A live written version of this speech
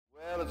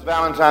It's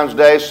Valentine's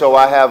Day, so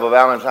I have a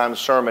Valentine's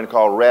sermon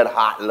called Red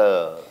Hot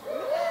Love.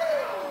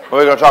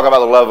 We're going to talk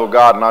about the love of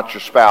God, not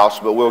your spouse,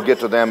 but we'll get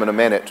to them in a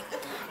minute.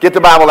 Get the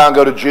Bible out and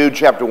go to Jude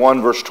chapter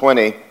 1, verse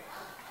 20.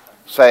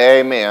 Say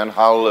amen.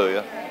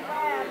 Hallelujah.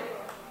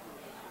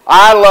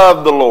 I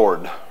love the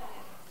Lord.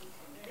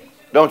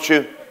 Don't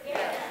you?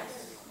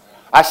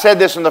 I said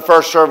this in the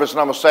first service, and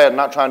I'm going to say it,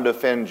 not trying to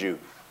offend you.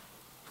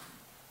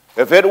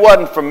 If it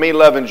wasn't for me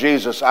loving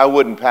Jesus, I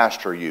wouldn't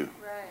pastor you.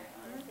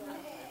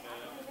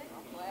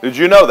 Did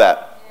you know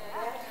that?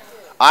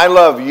 I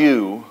love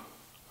you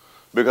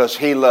because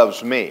He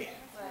loves me.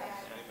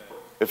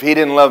 If He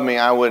didn't love me,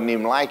 I wouldn't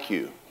even like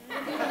you.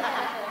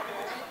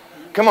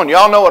 Come on,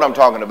 y'all know what I'm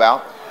talking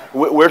about.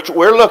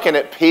 We're looking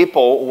at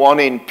people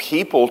wanting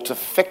people to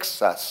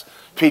fix us.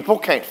 People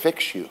can't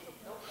fix you.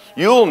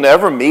 You'll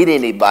never meet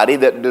anybody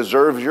that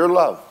deserves your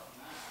love.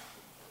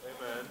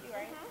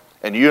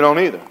 And you don't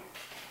either.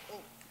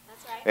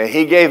 And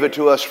He gave it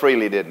to us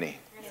freely, didn't He?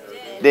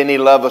 Didn't He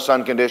love us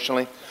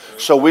unconditionally?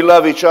 So we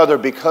love each other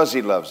because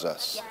He loves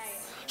us.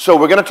 So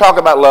we're going to talk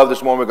about love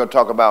this morning. We're going to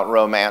talk about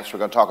romance. We're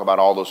going to talk about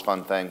all those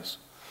fun things.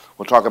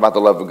 We'll talk about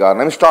the love of God.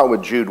 Let me start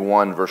with Jude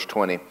 1, verse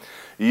 20.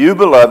 You,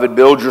 beloved,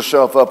 build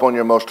yourself up on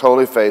your most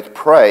holy faith.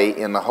 Pray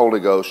in the Holy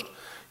Ghost.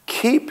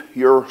 Keep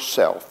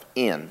yourself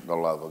in the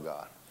love of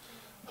God.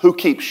 Who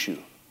keeps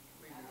you?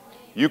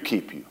 You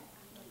keep you.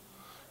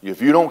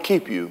 If you don't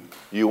keep you,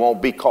 you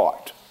won't be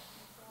caught.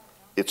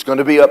 It's going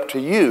to be up to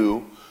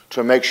you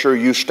to make sure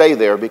you stay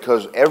there,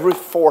 because every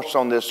force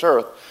on this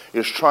earth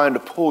is trying to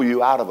pull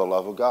you out of the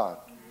love of God.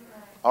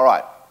 All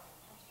right.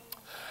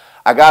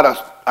 I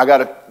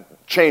gotta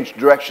change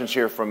directions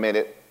here for a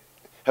minute.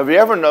 Have you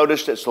ever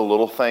noticed it's the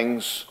little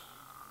things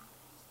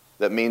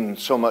that mean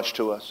so much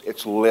to us?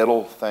 It's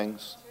little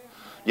things.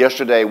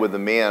 Yesterday with the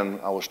men,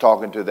 I was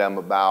talking to them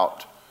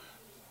about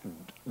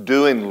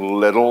doing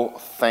little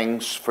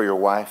things for your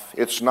wife.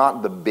 It's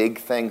not the big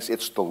things,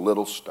 it's the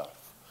little stuff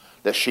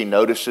that she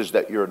notices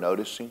that you're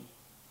noticing.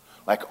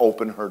 Like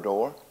open her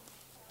door.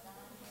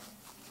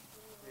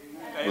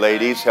 Amen.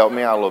 Ladies, help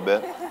me out a little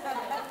bit.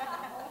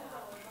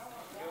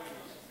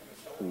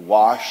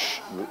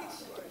 Wash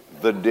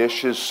the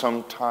dishes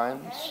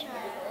sometimes,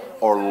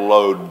 or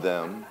load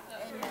them.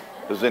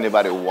 Does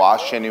anybody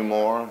wash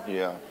anymore?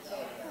 Yeah.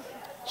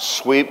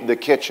 Sweep the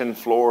kitchen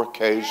floor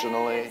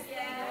occasionally.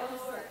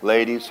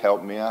 Ladies,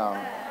 help me out.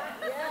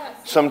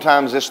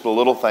 Sometimes it's the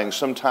little things.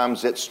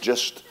 Sometimes it's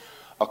just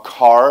a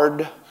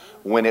card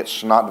when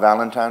it's not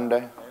Valentine's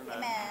Day.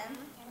 Amen.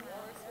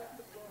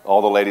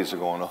 All the ladies are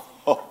going,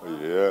 oh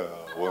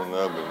yeah, wouldn't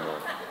that be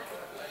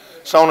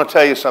nice? So I want to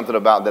tell you something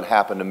about that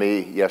happened to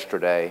me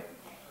yesterday.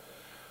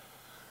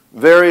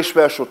 Very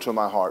special to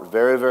my heart.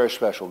 Very, very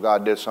special.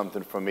 God did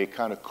something for me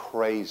kind of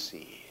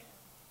crazy.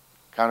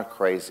 Kind of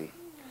crazy.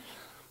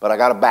 But I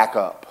got to back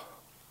up.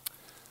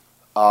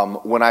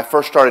 When I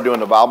first started doing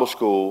the Bible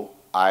school,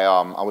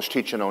 I was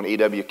teaching on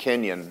E.W.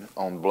 Kenyon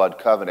on Blood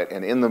Covenant,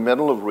 and in the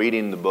middle of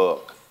reading the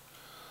book,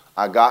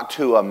 I got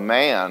to a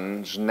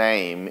man's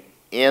name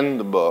in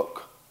the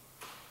book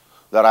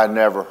that I'd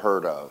never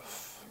heard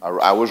of.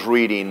 I was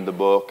reading the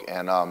book,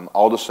 and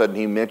all of a sudden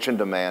he mentioned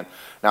a man.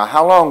 Now,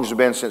 how long has it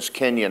been since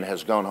Kenyon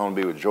has gone home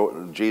to be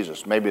with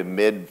Jesus? Maybe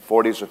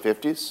mid-40s or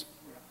 50s?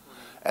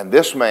 And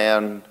this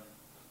man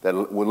that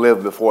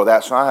lived before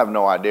that, so I have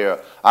no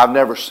idea. I've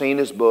never seen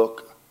his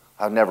book.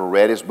 I've never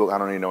read his book. I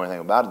don't even know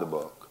anything about the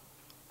book.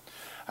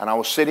 And I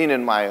was sitting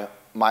in my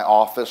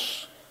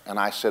office, and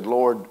I said,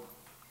 Lord,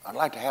 I'd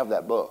like to have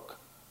that book.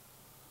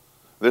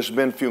 This has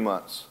been a few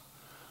months.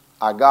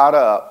 I got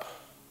up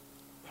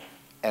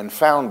and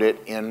found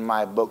it in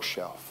my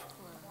bookshelf.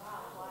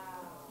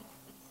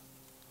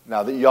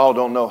 Now, that y'all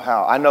don't know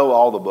how. I know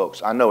all the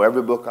books. I know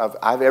every book.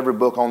 I've every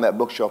book on that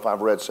bookshelf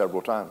I've read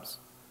several times.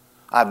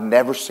 I've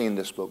never seen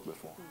this book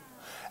before.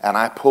 And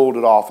I pulled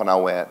it off, and I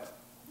went,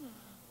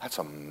 that's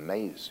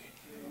amazing.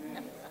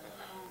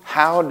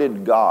 How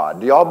did God,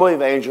 do y'all believe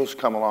angels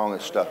come along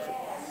and stuff it?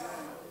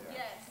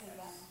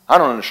 I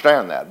don't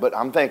understand that, but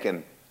I'm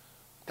thinking,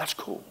 that's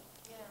cool.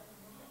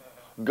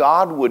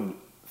 God would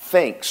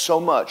think so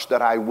much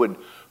that I would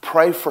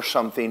pray for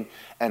something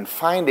and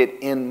find it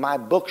in my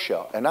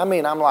bookshelf. And I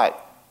mean, I'm like,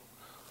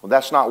 well,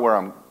 that's not where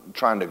I'm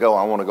trying to go.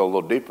 I want to go a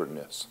little deeper than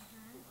this.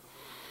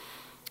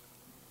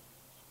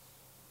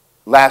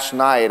 Last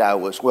night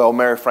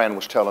Mary Fran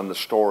was telling the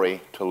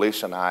story to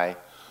Lisa and I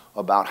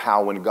about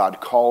how when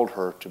God called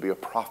her to be a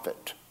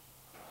prophet.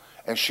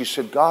 And she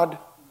said, God,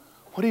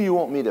 what do you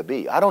want me to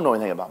be? I don't know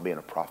anything about being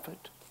a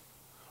prophet.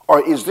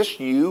 Or is this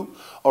you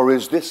or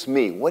is this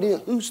me?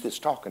 Who's this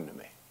talking to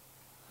me?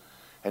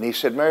 And he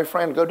said, Mary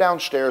Fran, go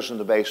downstairs in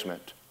the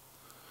basement.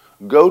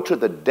 Go to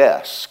the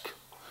desk.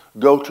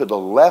 Go to the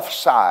left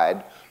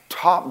side,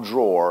 top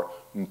drawer,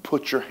 and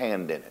put your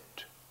hand in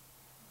it.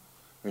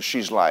 And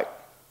she's like,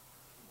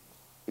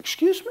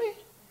 excuse me?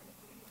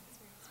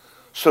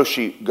 So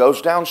she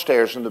goes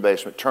downstairs in the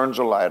basement, turns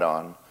the light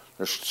on.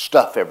 There's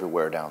stuff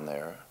everywhere down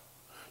there.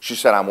 She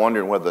said, I'm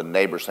wondering whether the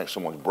neighbors think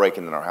someone's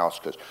breaking in our house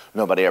because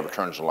nobody ever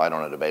turns the light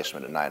on in the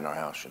basement at night in our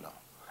house, you know.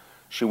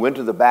 She went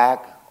to the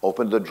back,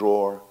 opened the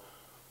drawer,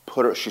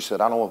 she said,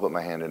 I don't want to put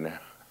my hand in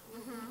there.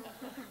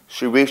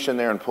 She reached in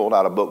there and pulled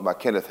out a book by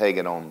Kenneth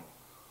Hagin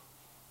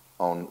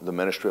on the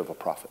ministry of a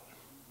prophet.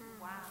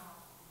 Wow.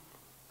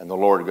 And the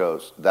Lord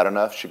goes, that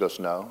enough? She goes,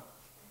 no.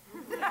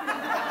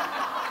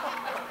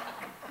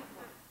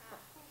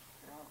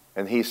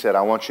 And he said,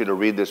 I want you to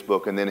read this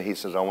book. And then he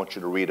says, I want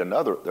you to read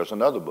there's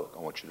another book I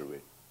want you to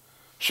read.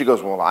 She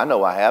goes, well, I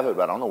know I have it,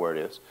 but I don't know where it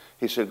is.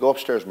 He said, go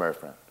upstairs, Mary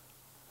Friend.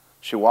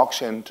 She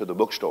walks into the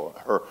bookstore,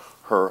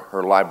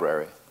 her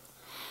library.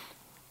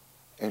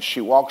 And she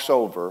walks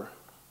over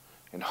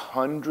in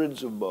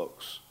hundreds of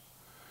books,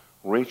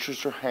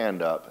 reaches her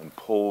hand up and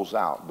pulls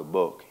out the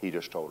book he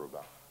just told her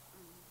about.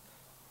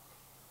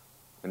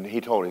 And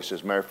he told her, he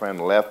says, Mary Friend,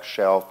 left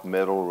shelf,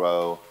 middle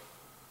row,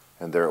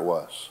 and there it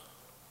was.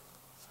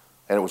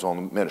 And it was on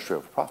the ministry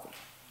of a prophet.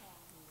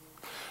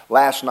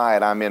 Last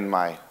night, I'm in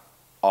my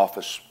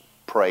office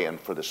praying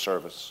for the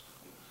service,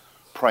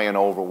 praying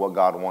over what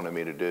God wanted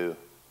me to do.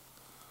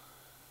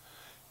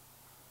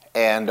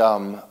 And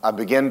I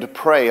began to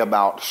pray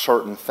about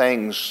certain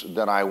things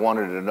that I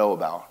wanted to know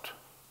about.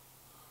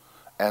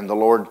 And the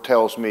Lord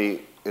tells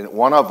me,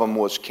 one of them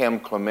was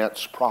Kim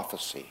Clement's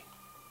prophecy.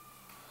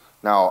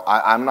 Now,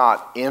 I'm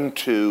not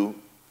into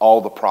all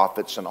the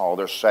prophets and all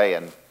they're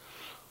saying,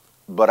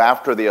 but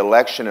after the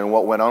election and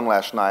what went on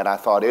last night, I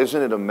thought,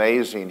 isn't it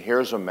amazing?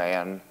 Here's a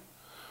man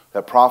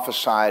that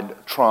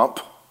prophesied Trump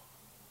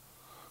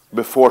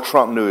before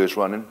Trump knew he was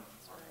running,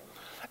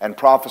 and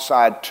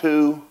prophesied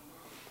 2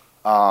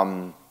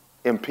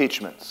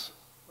 impeachments.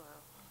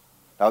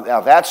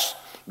 Now that's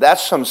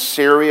some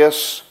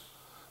serious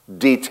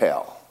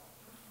detail.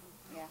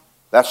 Yeah.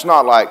 That's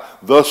not like,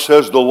 thus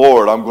says the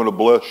Lord, I'm going to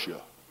bless you.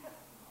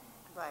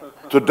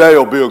 Right. Today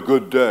will be a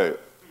good day.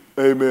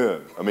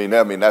 Amen. I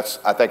mean that's.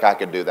 I think I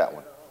could do that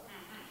one.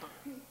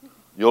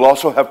 You'll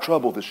also have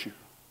trouble this year.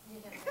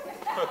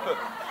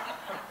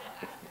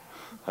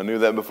 I knew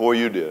that before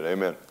you did.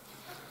 Amen.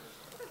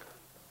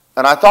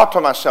 And I thought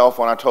to myself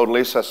when I told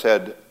Lisa, I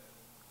said,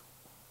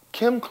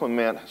 Kim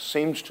Clement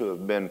seems to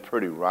have been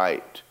pretty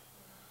right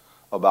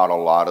about a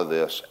lot of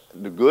this.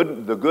 The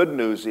good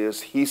news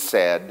is he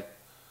said,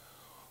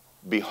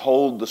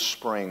 behold the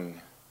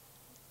spring.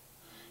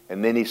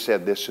 And then he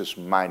said, this is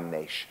my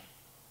nation.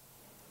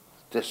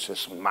 This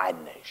is my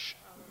nation.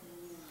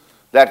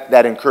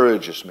 That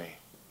encourages me.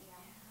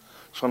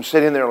 So I'm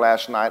sitting there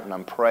last night and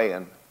I'm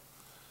praying.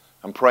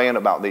 I'm praying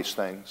about these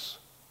things.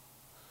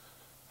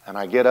 And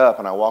I get up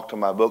and I walk to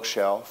my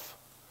bookshelf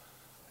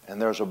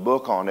and there's a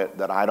book on it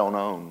that I don't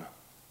own.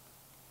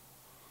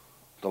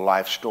 The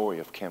life story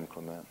of Kim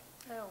Clement.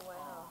 Oh,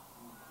 wow.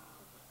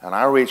 And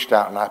I reached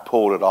out and I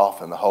pulled it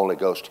off and the Holy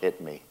Ghost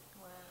hit me.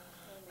 Wow.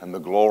 And the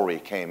glory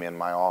came in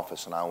my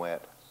office and I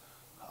went,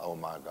 oh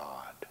my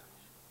God.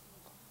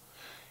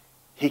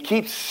 He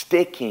keeps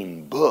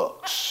sticking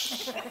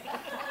books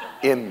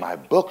in my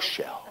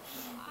bookshelf.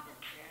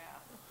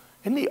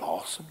 Isn't he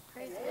awesome?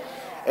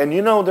 And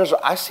you know,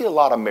 I see a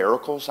lot of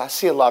miracles. I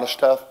see a lot of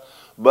stuff.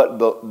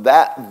 But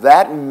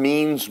that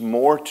means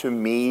more to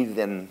me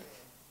than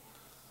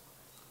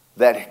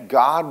that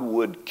God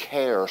would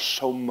care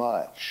so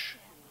much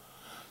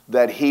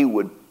that he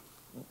would,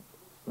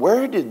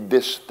 where did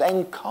this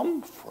thing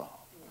come from?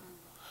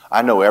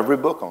 I know every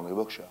book on the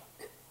bookshelf.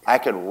 I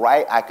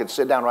could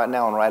sit down right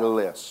now and write a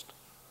list.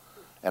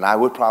 And I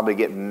would probably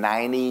get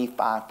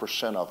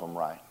 95% of them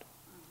right.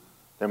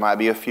 There might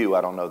be a few,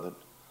 I don't know that.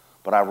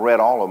 But I've read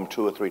all of them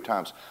 2 or 3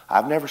 times.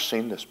 I've never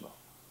seen this book.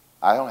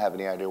 I don't have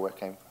any idea where it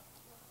came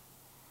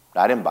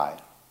from. I didn't buy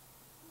it.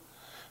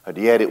 But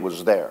yet it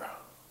was there.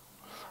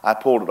 I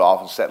pulled it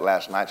off and sat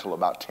last night till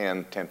about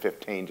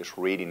 10:15 just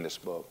reading this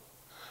book.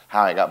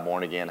 How I got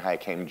born again, how I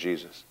came to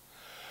Jesus.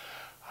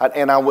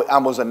 And I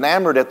was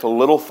enamored at the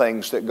little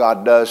things that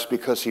God does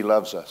because he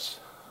loves us.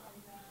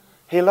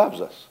 He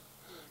loves us.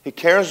 He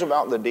cares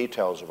about the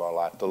details of our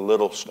life, the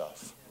little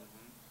stuff.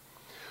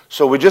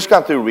 So we just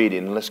got through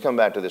reading. Let's come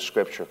back to this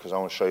scripture because I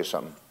want to show you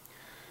something.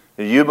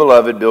 You,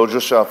 beloved, build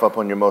yourself up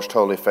on your most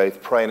holy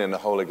faith, praying in the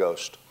Holy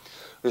Ghost.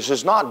 This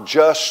is not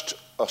just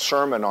a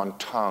sermon on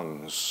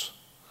tongues.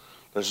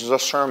 This is a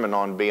sermon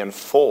on being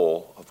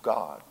full of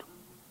God.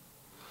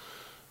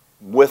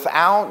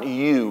 Without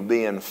you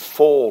being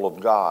full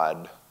of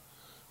God,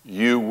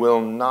 you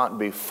will not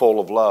be full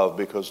of love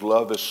because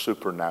love is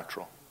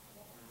supernatural.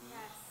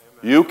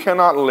 You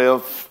cannot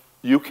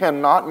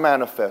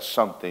manifest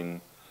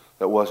something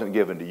that wasn't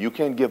given to you. You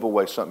can't give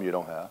away something you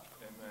don't have.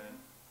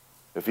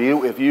 If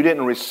you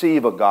didn't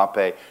receive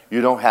agape,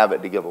 you don't have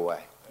it to give away.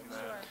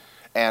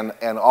 And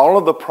all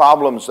of the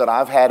problems that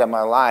I've had in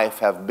my life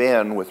have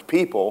been with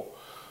people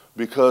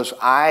because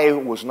I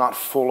was not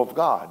full of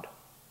God.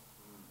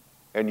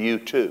 And you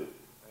too.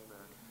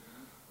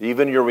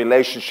 Even your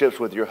relationships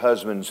with your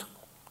husbands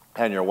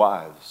and your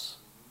wives.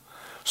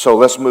 So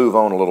let's move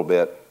on a little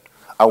bit.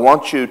 I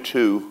want you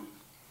to,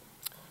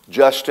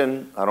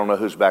 Justin, I don't know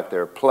who's back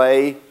there,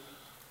 play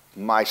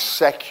my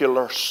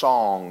secular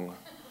song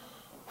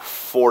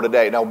for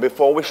today. Now,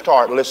 before we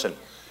start, listen.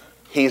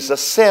 He's a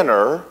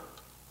sinner,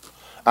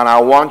 And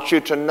I want you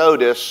to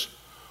notice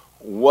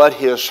what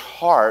his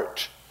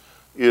heart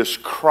is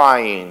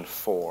crying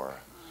for.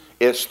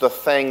 It's the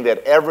thing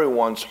that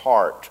everyone's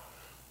heart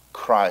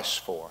cries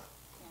for.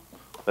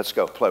 Let's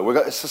go play.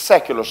 It's a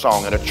secular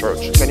song in a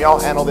church. Can y'all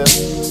handle this?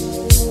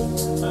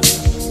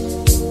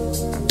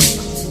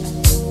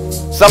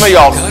 Some of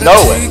y'all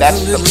know it.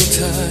 That's the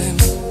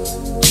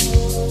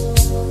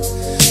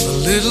a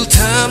little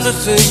time to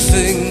think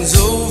things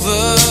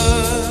over.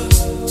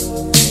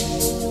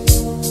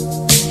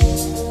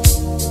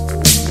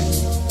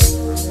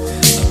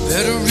 I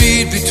better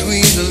read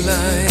between the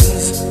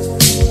lines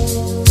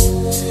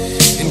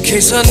in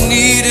case I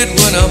need it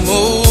when I'm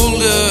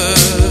older.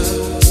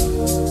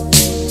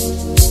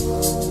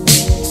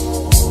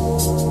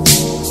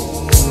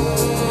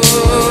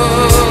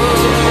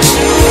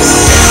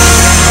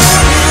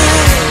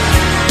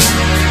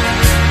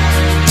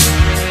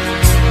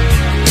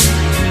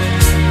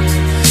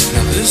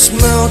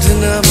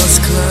 Mountain I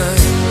must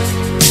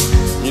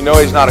climb. You know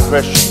he's not a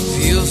Christian.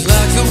 Feels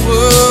like the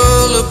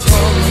world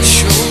upon my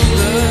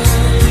shoulder.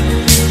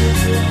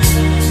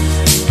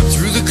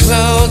 Through the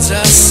clouds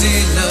I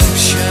see love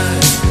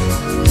shine.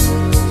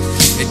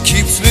 It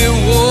keeps me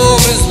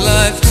warm as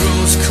life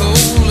grows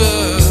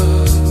colder.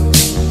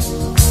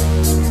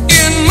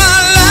 In my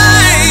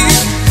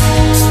life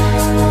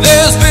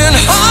there's been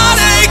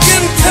heartache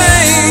and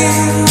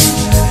pain.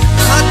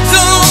 I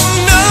don't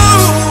know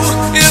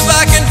if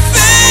I can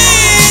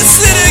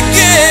it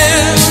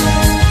again.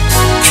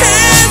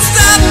 Can't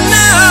stop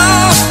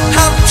now.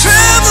 I've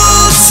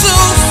traveled so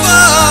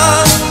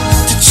far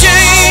to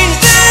change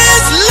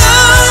this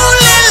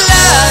lonely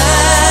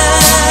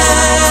life.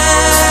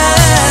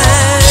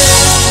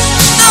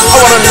 I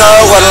wanna know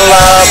what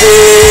love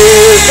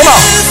is. Come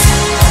on.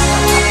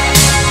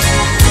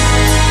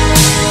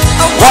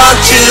 I want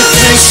you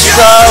to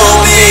show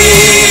me.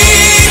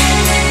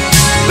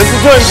 Listen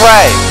to him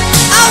pray.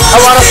 I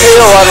wanna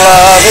feel what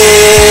love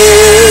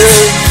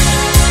is.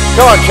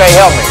 Come on, Jay,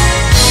 help me.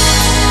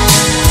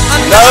 I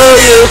know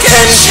you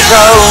can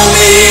show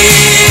me.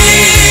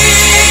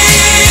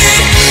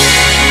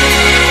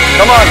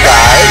 Come on,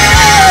 guys.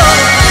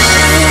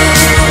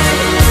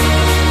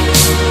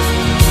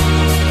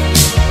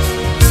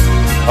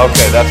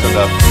 Okay, that's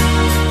enough.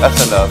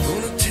 That's enough.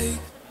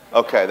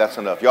 Okay, that's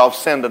enough. Y'all have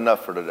sinned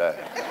enough for today.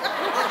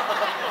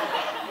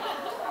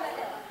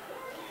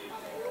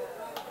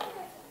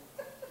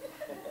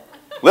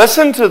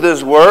 Listen to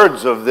these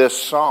words of this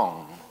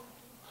song.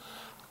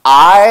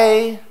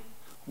 I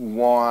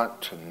want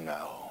to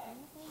know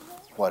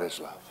what is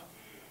love.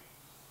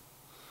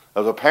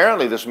 Because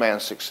apparently this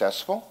man's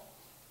successful.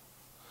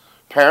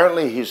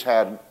 Apparently he's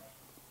had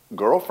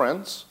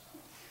girlfriends.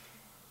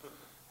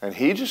 And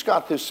he just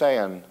got through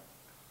saying,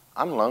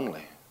 I'm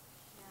lonely.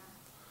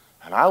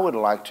 And I would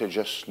like to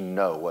just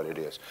know what it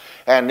is.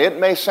 And it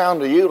may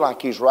sound to you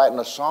like he's writing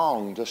a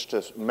song just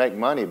to make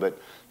money, but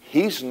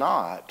he's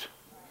not.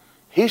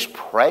 He's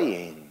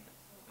praying.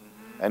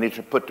 And he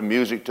put the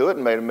music to it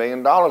and made $1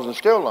 million and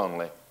still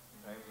lonely.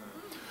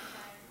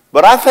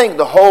 But I think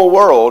the whole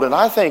world, and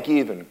I think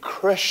even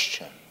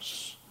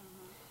Christians,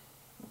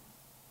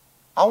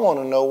 I want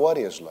to know what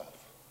is love.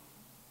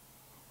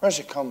 Where does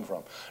it come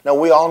from? Now,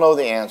 we all know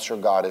the answer.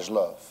 God is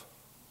love.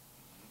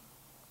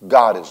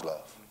 God is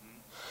love.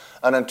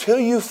 And until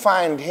you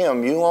find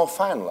him, you won't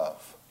find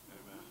love.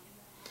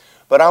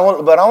 But I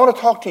want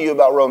to talk to you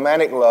about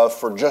romantic love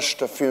for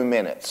just a few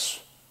minutes.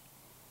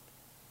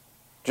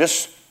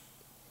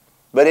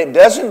 But it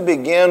doesn't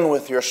begin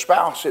with your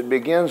spouse. It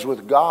begins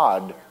with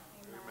God.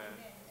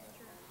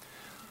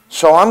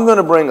 So I'm going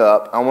to bring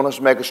up, I want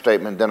to make a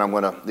statement, then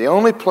the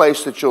only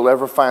place that you'll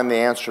ever find the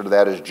answer to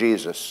that is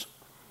Jesus.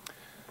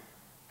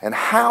 And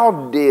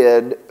how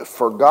did,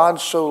 for God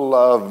so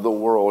loved the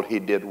world, he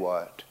did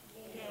what?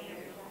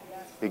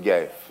 He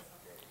gave.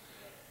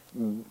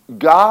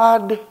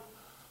 God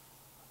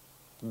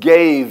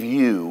gave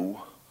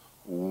you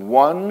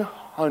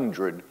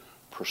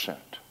 100%.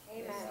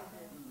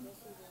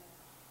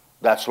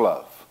 That's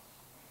love.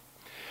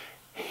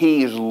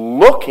 He's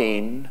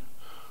looking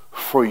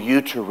for you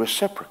to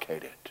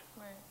reciprocate it.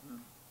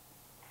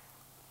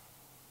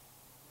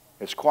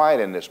 It's quiet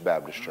in this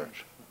Baptist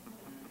church.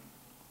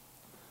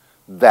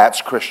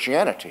 That's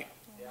Christianity.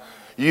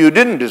 You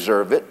didn't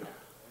deserve it.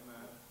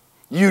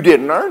 You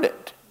didn't earn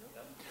it.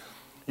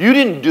 You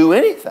didn't do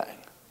anything.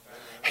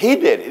 He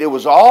did it. It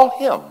was all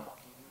him.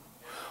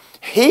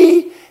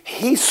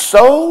 He's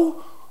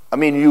so...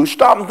 you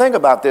stop and think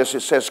about this.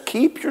 It says,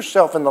 keep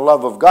yourself in the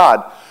love of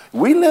God.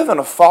 We live in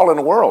a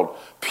fallen world.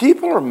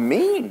 People are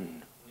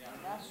mean.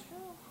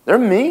 They're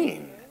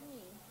mean.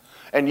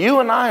 And you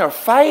and I are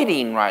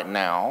fighting right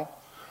now.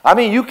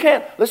 You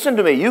can't, listen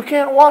to me, you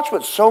can't watch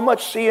but so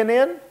much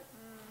CNN,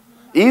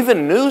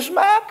 even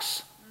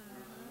Newsmax,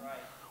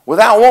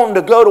 without wanting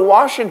to go to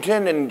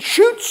Washington and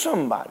shoot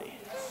somebody.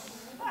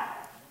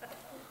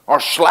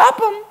 Or slap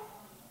them.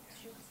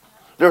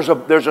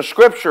 There's a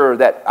scripture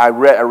that I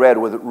read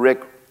with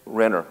Rick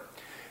Renner.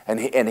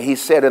 And he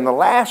said, in the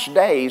last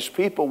days,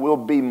 people will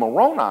be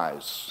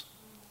Moroni's.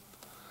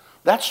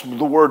 That's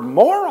the word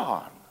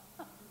moron.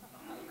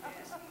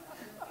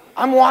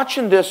 I'm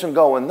watching this and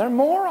going, they're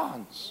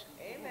morons.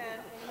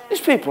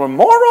 These people are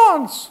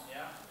morons.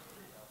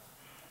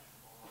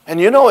 And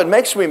you know, it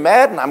makes me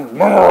mad, and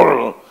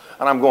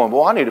I'm going,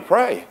 well, I need to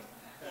pray.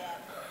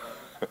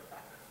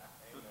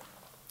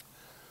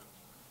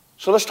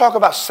 So let's talk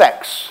about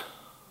sex.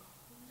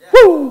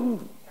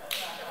 Woo!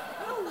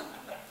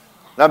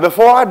 Now,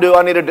 before I do,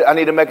 I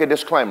need to make a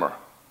disclaimer.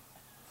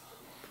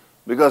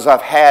 Because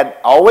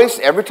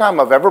every time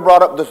I've ever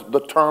brought up the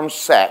term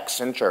sex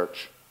in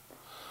church,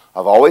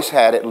 I've always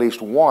had at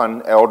least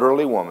one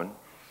elderly woman,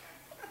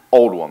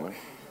 old woman,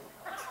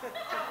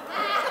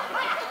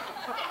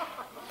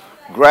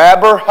 grab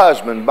her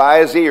husband by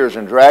his ears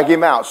and drag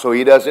him out so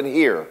he doesn't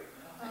hear.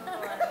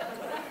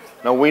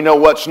 Now, we know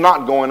what's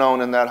not going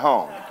on in that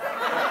home.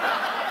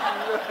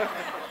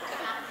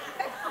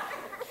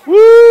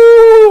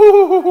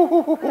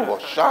 Woo!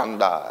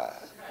 Shandai.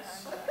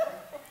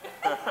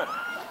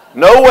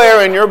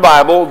 Nowhere in your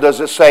Bible does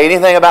it say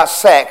anything about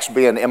sex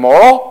being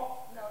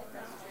immoral,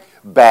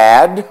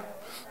 bad,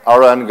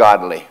 or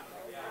ungodly.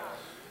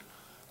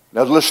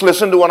 Now let's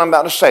listen to what I'm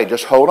about to say.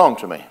 Just hold on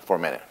to me for a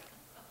minute.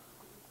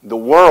 The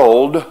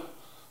world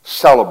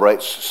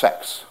celebrates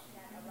sex.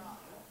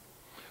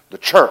 The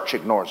church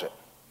ignores it.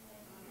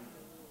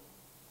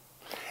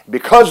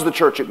 Because the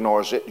church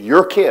ignores it,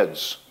 your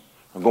kids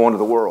are going to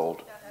the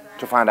world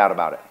to find out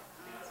about it.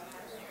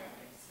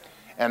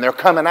 And they're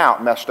coming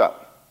out messed up.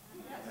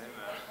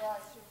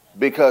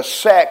 Because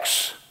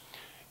sex,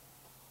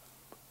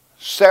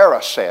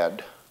 Sarah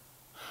said,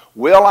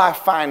 will I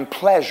find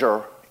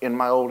pleasure in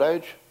my old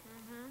age?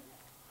 Mm-hmm.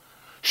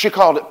 She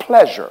called it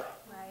pleasure.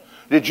 Right.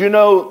 Did you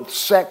know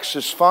sex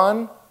is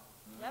fun?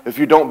 Yep. If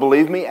you don't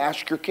believe me,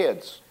 ask your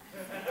kids.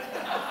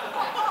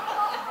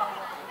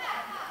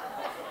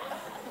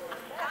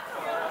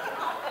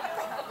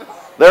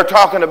 They're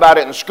talking about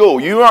it in school.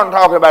 You aren't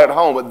talking about it at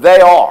home, but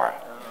they are.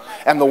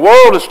 And the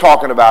world is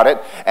talking about it,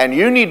 and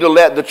you need to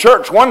let the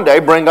church one day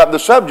bring up the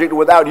subject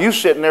without you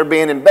sitting there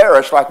being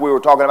embarrassed like we were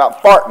talking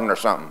about farting or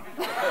something.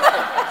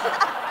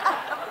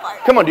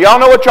 Come on, do y'all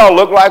know what y'all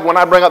look like when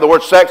I bring up the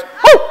word sex?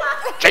 Woo!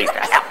 Jesus,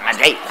 help me,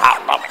 Jesus.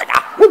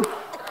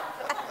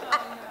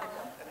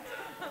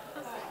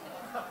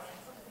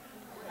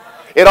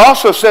 It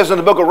also says in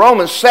the book of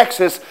Romans, sex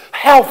is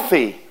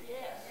healthy.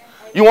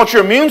 You want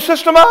your immune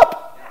system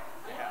up?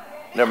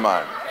 Never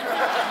mind.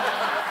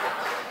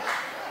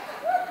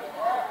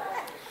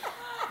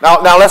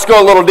 Now let's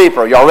go a little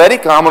deeper. Y'all ready?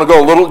 I'm going to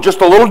go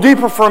just a little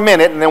deeper for a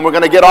minute, and then we're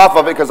going to get off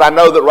of it because I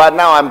know that right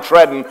now I'm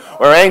treading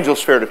where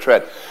angels fear to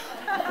tread.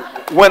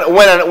 When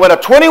a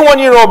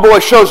 21-year-old boy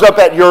shows up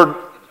at your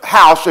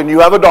house and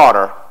you have a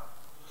daughter,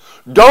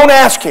 don't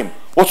ask him,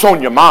 what's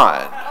on your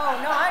mind? Oh,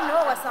 no, I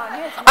know what's on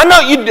his mind. I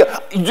know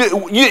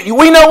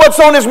we know what's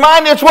on his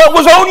mind. It's what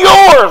was on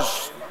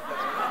yours.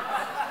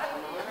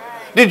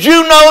 Did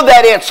you know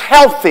that it's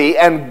healthy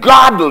and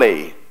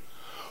godly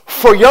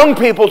for young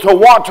people to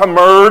want to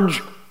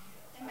merge?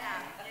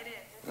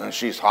 And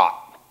she's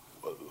hot.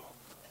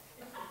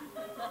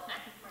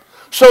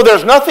 So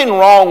there's nothing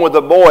wrong with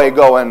a boy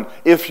going,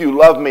 if you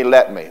love me,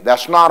 let me.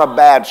 That's not a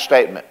bad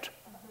statement.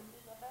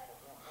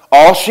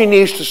 All she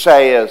needs to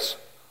say is,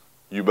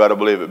 you better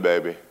believe it,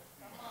 baby.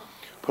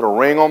 Put a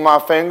ring on my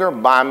finger,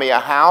 buy me a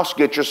house,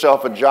 get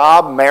yourself a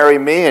job, marry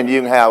me, and you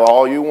can have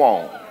all you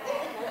want.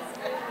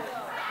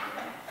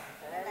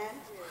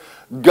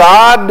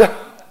 God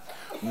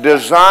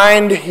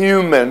designed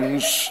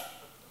humans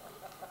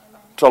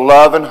to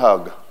love and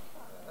hug.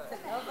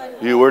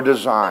 You were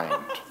designed.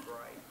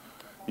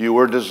 You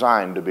were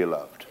designed to be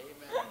loved.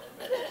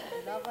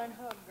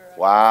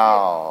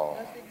 Wow.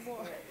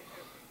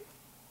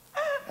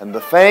 And the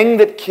thing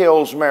that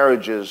kills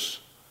marriages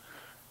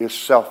is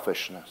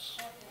selfishness.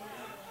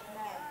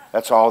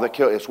 That's all that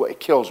kills. It's what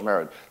kills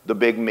marriage. The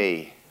big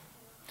me.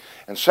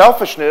 And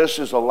selfishness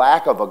is a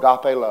lack of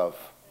agape love.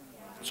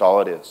 That's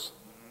all it is.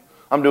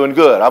 I'm doing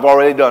good. I've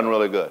already done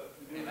really good.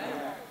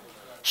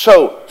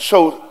 So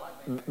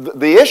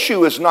the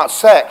issue is not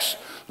sex.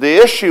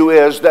 The issue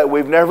is that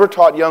we've never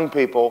taught young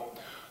people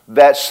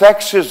that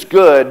sex is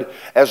good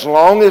as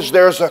long as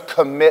there's a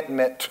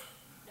commitment.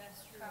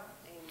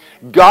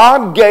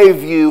 God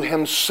gave you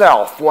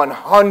Himself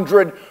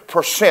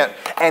 100%,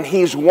 and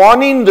He's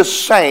wanting the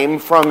same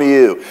from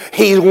you.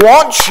 He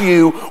wants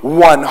you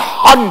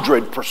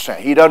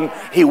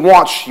 100%. He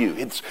wants you.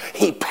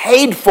 He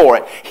paid for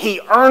it.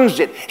 He earns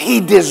it. He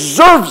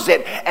deserves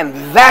it, and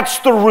that's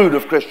the root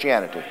of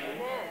Christianity.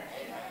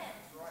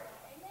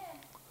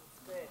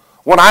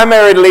 When I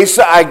married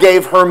Lisa, I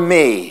gave her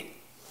me,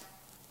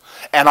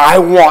 and I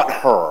want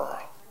her.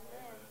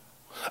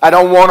 I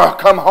don't want to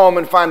come home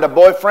and find a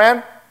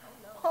boyfriend.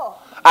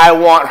 I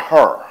want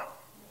her.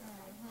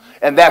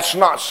 And that's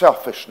not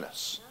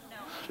selfishness.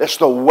 It's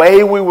the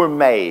way we were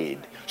made.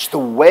 It's the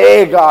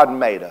way God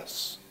made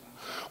us.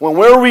 When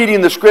we're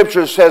reading the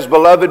scripture, it says,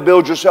 beloved,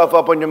 build yourself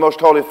up on your most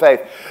holy faith.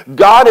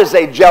 God is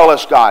a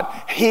jealous God.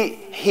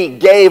 He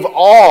gave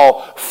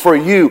all for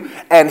you,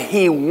 and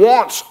He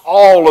wants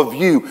all of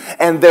you.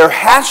 And there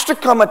has to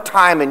come a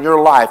time in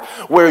your life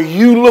where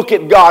you look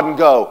at God and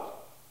go,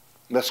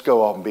 let's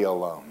go off and be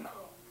alone.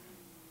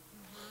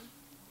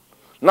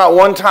 Not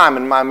one time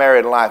in my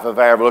married life have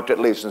I ever looked at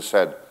Lisa and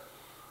said,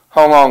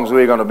 how long is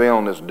we going to be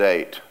on this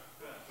date?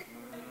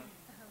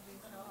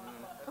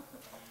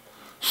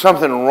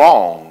 Something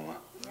wrong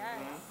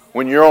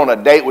when you're on a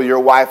date with your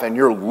wife and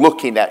you're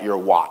looking at your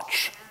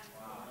watch.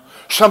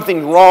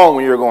 Something wrong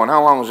when you're going,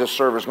 how long is this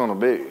service going to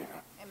be?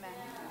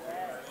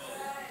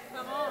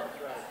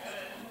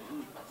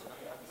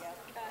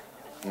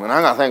 I mean,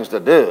 I got things to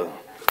do.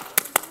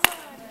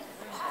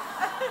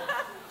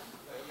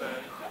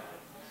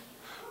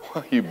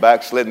 Well, you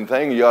backslidden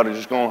thing, you ought to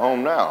just go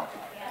home now.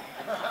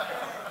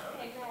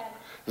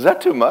 Is that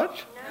too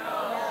much?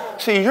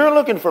 See, you're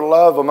looking for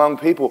love among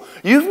people.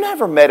 You've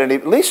never met any.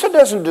 Lisa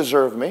doesn't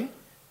deserve me.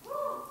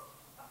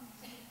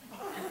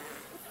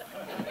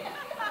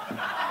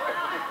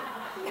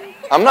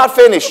 I'm not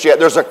finished yet.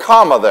 There's a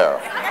comma there.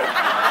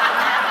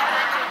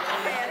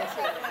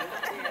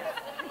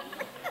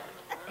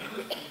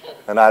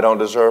 And I don't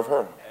deserve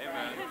her.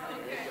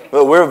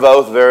 But we're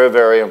both very,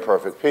 very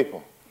imperfect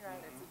people.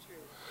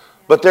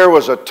 But there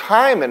was a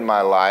time in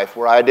my life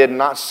where I did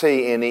not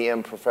see any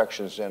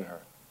imperfections in her.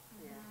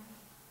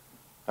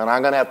 And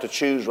I'm going to have to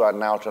choose right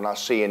now to not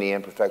see any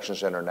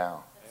imperfections in her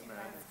now.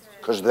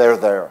 Because they're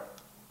there.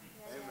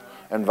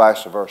 And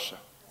vice versa.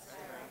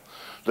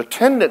 The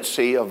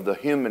tendency of the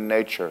human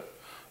nature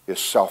is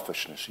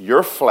selfishness.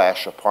 Your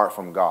flesh, apart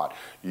from God,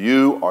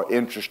 you are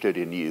interested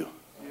in you.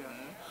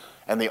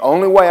 And the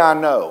only way I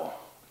know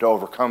to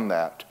overcome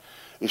that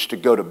is to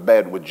go to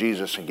bed with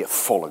Jesus and get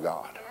full of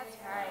God.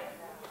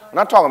 I'm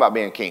not talking about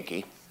being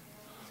kinky,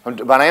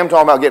 but I am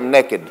talking about getting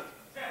naked.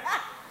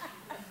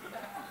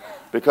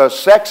 Because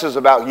sex is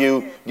about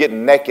you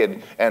getting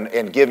naked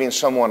and giving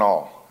someone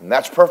all. And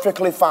that's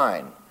perfectly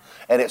fine.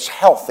 And it's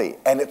healthy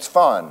and it's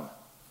fun.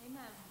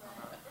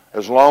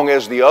 As long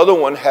as the other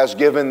one has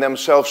given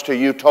themselves to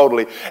you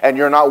totally. And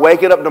you're not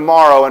waking up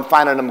tomorrow and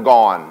finding them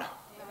gone.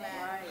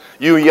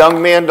 You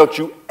young men, don't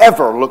you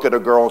ever look at a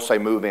girl and say,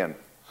 move in.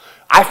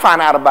 I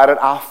find out about it,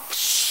 I'll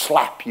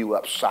slap you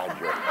upside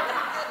your head.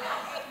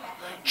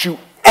 Don't you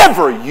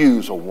ever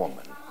use a woman.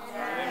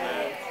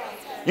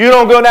 You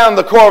don't go down to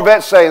the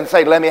Corvette and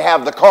say, let me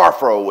have the car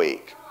for a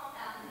week.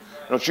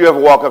 Don't you ever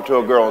walk up to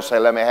a girl and say,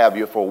 let me have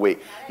you for a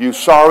week. You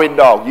sorry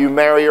dog. You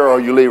marry her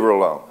or you leave her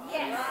alone.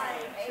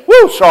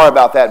 Woo, sorry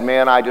about that,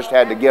 man. I just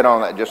had to get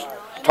on that. Just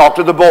talk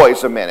to the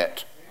boys a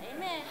minute.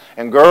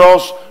 And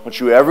girls, don't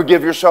you ever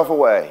give yourself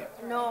away.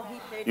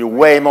 You're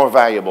way more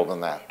valuable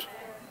than that.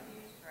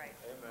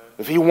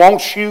 If he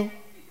wants you,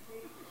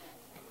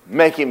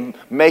 make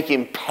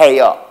him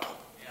pay up.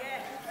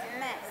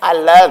 I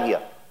love you.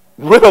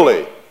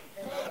 Really?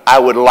 I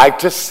would like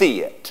to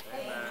see it.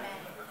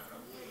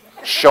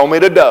 Show me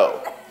the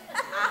dough.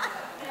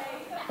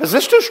 Is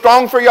this too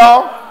strong for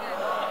y'all?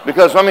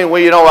 Because, I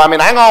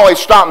can always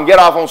stop and get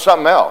off on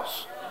something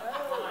else.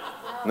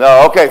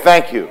 No, okay,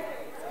 thank you.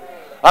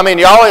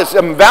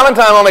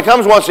 Valentine only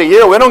comes once a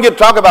year. We don't get to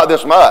talk about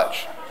this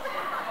much.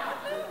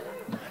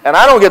 And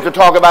I don't get to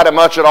talk about it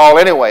much at all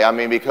anyway.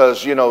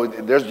 Because,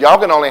 y'all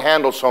can only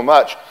handle so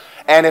much.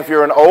 And if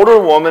you're an older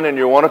woman and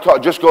you want to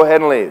talk, just go ahead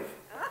and leave.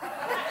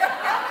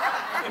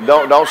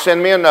 Don't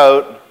send me a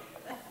note.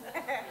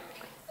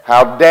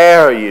 How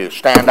dare you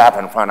stand up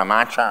in front of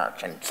my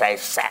church and say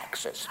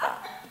sex is fun.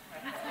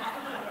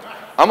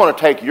 I'm going to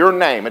take your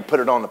name and put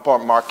it on the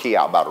marquee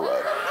out by the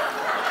road.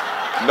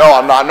 No,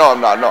 I'm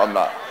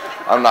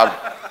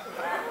not.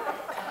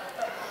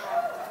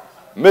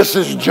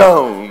 Mrs.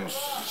 Jones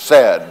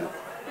said,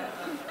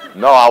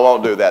 no, I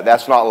won't do that.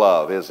 That's not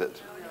love, is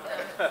it?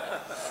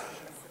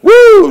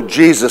 Woo!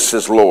 Jesus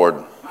is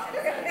Lord.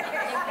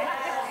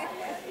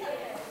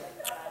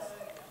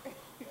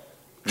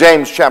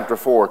 James chapter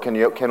 4,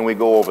 can we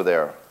go over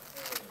there?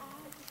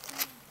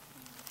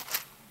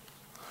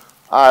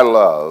 I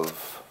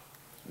love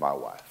my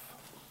wife.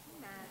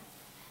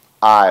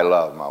 I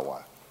love my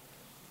wife.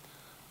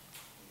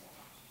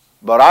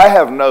 But I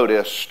have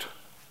noticed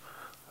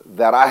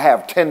that I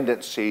have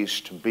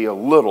tendencies to be a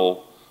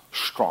little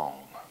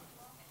strong.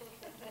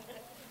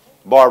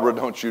 Barbara,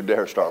 don't you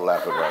dare start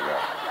laughing right now.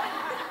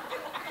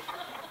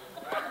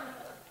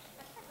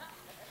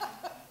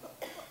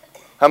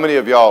 How many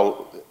of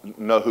y'all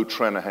know who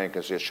Trina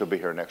Hankins is? She'll be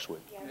here next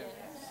week. Yes.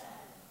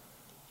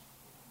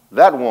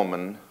 That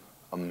woman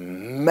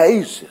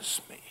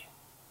amazes me.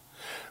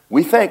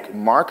 We think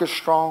Mark is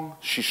strong.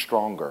 She's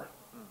stronger.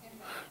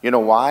 You know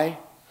why?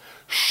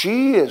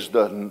 She is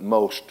the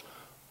most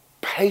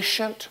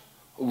patient,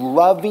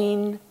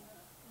 loving.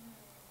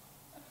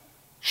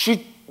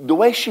 The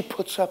way she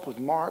puts up with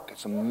Mark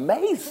is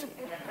amazing.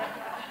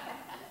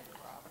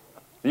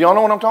 Y'all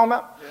know what I'm talking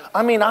about?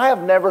 I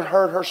have never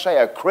heard her say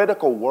a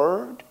critical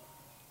word,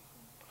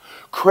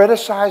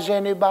 criticize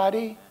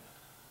anybody,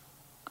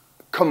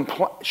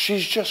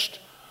 she's just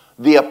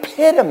the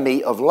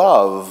epitome of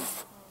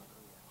love.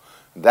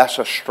 That's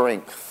a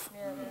strength.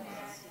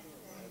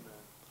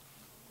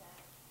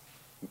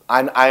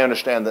 I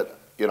understand that,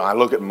 I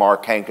look at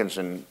Mark Hankins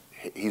and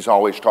he's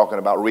always talking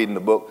about reading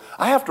the book.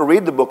 I have to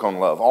read the book on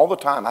love all the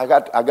time. I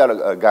got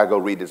a guy go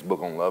read his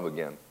book on love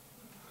again.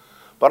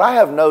 But I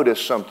have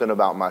noticed something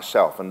about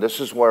myself, and this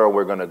is where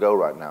we're going to go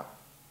right now.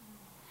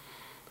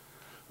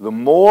 The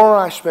more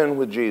I spend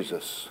with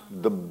Jesus,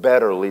 the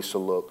better Lisa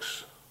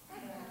looks.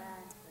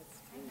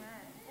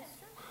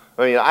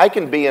 I mean, I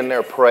can be in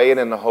there praying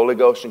in the Holy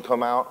Ghost and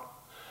come out,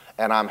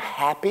 and I'm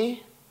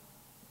happy.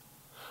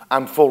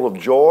 I'm full of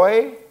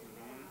joy.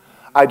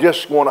 I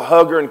just want to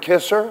hug her and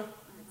kiss her.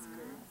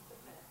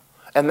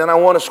 And then I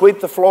want to sweep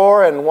the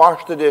floor and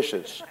wash the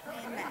dishes.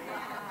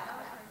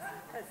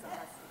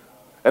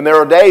 And there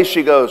are days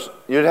she goes,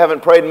 "You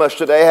haven't prayed much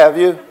today, have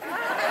you?"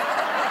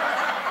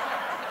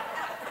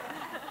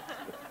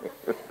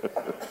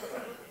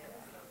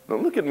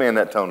 Don't look at me in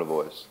that tone of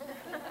voice.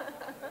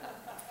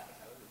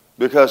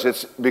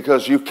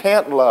 Because you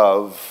can't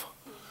love,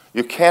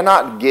 you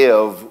cannot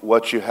give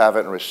what you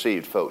haven't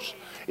received, folks.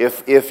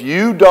 If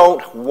you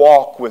don't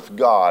walk with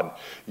God,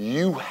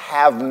 you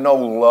have no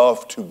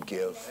love to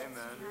give.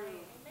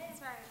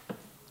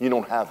 You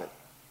don't have it.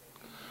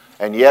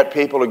 And yet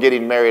people are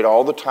getting married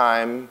all the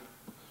time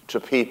to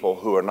people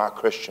who are not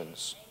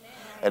Christians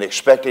and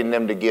expecting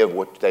them to give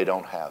what they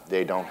don't have.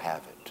 They don't have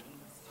it.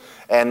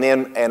 And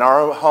then in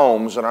our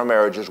homes and our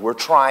marriages, we're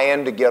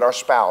trying to get our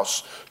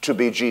spouse to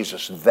be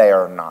Jesus. They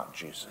are not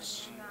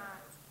Jesus.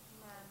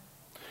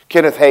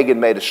 Kenneth Hagin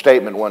made a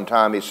statement one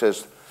time.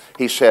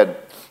 He said,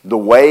 the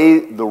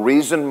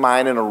reason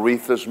mine and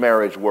Aretha's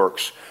marriage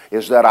works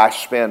is that I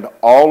spend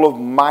all of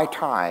my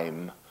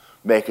time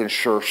making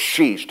sure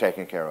she's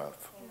taken care of.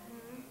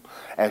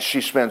 And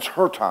she spends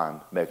her time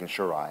making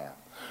sure I am.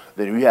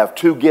 Then you have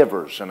two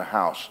givers in a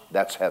house,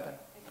 that's heaven.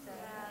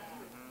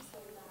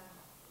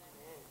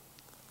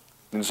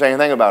 Didn't say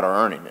anything about her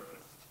earning it.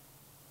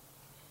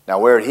 Now,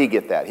 where did he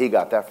get that? He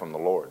got that from the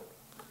Lord.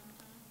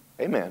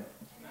 Amen.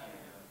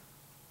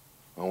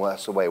 Well,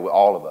 that's the way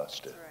all of us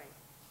do.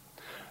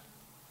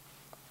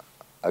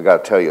 I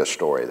got to tell you a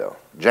story, though.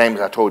 James,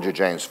 I told you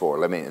James 4.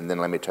 Let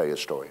me tell you a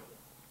story.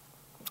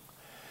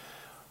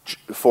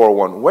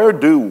 4:1. Where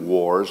do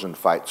wars and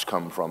fights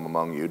come from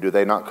among you? Do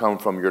they not come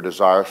from your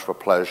desires for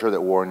pleasure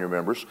that war in your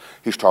members?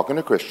 He's talking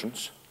to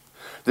Christians.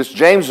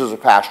 James is a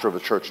pastor of a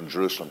church in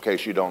Jerusalem. In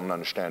case you don't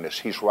understand this,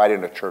 he's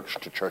writing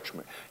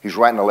He's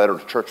writing a letter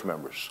to church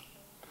members.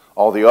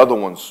 All the other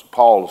ones,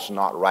 Paul's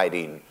not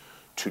writing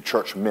to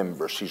church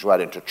members. He's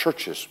writing to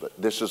churches, but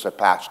this is a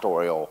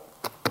pastoral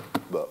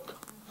book.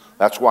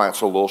 That's why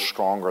it's a little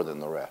stronger than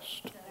the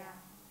rest.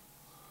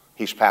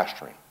 He's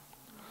pastoring.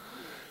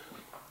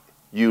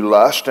 You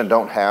lust and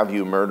don't have,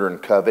 you murder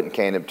and covet and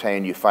can't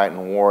obtain, you fight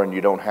and war and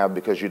you don't have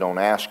because you don't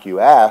ask, you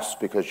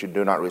ask because you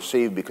do not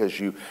receive, because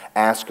you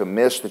ask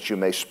amiss that you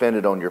may spend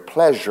it on your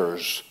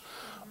pleasures.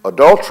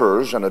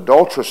 Adulterers and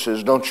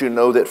adulteresses, don't you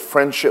know that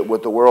friendship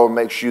with the world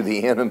makes you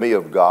the enemy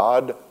of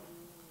God?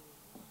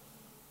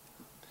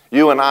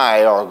 You and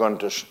I are going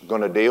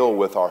to deal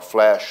with our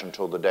flesh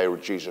until the day where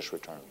Jesus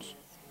returns.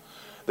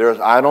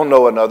 I don't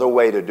know another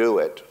way to do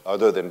it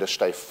other than to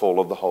stay full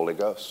of the Holy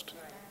Ghost.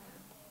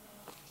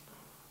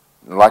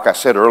 Like I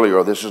said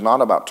earlier, this is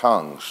not about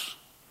tongues.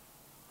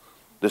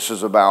 This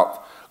is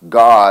about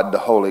God, the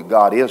Holy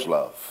God is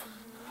love.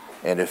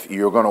 And if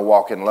you're going to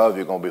walk in love,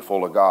 you're going to be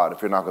full of God.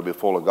 If you're not going to be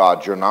full of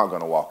God, you're not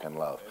going to walk in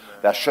love.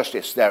 That's just,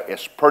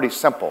 it's pretty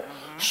simple.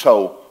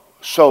 So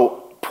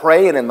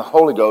praying in the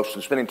Holy Ghost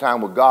and spending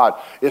time with God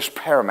is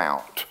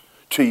paramount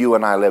to you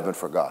and I living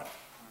for God.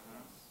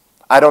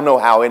 I don't know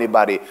how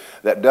anybody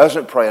that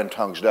doesn't pray in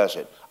tongues does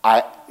it.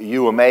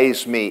 You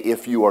amaze me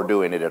if you are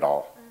doing it at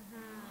all.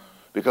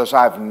 Because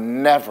I've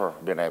never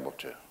been able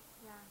to.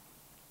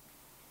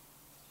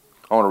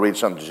 I want to read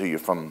something to you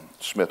from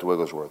Smith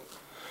Wigglesworth.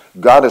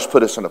 God has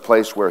put us in a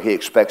place where He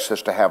expects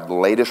us to have the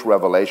latest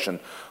revelation,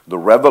 the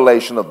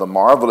revelation of the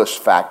marvelous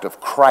fact of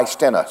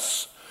Christ in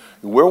us.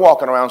 We're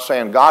walking around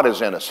saying God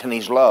is in us and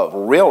He's love.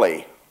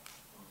 Really?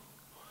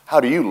 How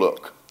do you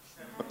look?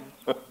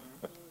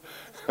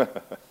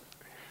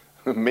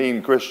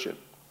 Mean Christian.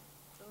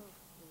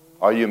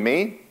 Are you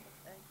mean?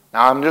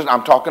 Now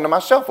I'm talking to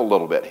myself a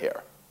little bit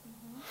here.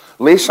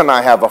 Lisa and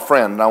I have a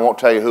friend, and I won't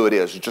tell you who it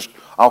is.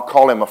 I'll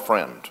call him a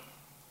friend.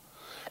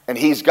 And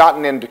he's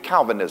gotten into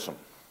Calvinism.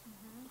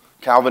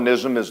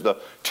 Calvinism is the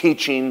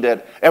teaching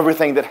that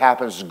everything that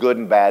happens, good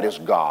and bad, is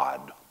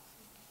God.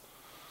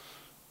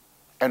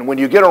 And when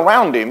you get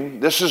around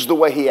him, this is the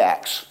way he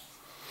acts.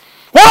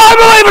 Well,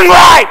 I believe is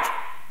right!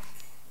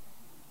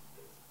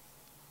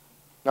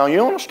 Now,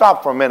 you want to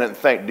stop for a minute and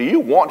think, do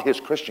you want his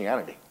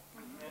Christianity?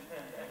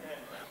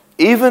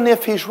 Even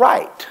if he's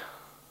right.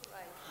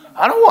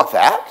 I don't want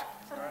that.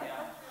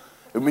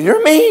 I mean,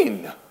 you're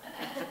mean.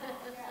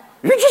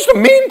 You're just a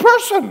mean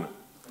person.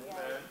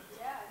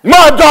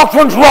 My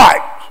doctrine's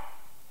right.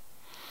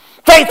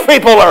 Faith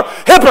people are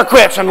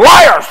hypocrites and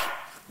liars.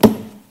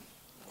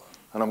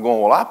 And I'm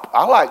going, well,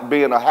 I like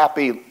being a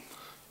happy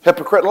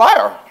hypocrite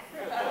liar.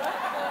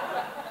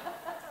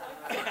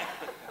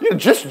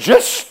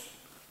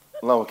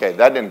 Okay,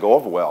 that didn't go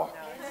over well.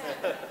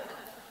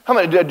 How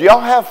many, do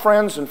y'all have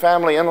friends and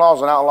family,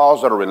 in-laws and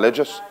outlaws that are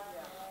religious?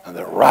 And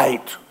they're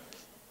right.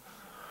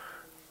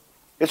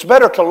 It's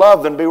better to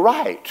love than be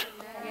right.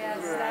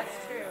 Yes, that's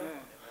true.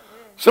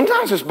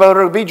 Sometimes it's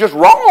better to be just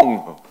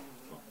wrong.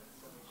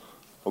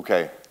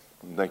 Okay,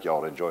 I think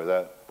y'all enjoy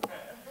that.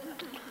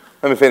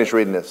 Let me finish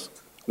reading this.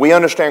 We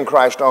understand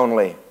Christ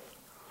only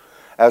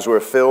as we're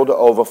filled to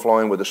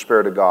overflowing with the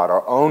Spirit of God,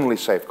 our only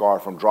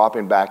safeguard from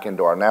dropping back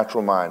into our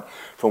natural mind,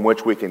 from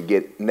which we can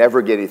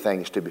never get anything,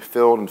 is to be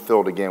filled and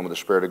filled again with the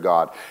Spirit of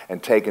God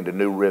and taken to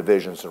new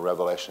revisions and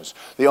revelations.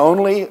 The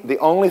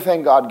only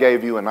thing God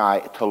gave you and I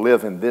to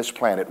live in this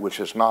planet, which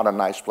is not a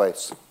nice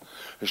place,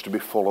 is to be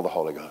full of the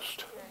Holy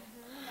Ghost.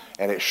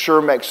 And it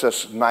sure makes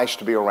us nice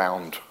to be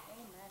around.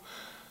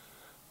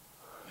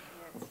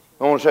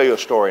 I want to tell you a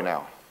story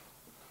now.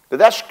 Did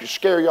that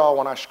scare y'all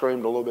when I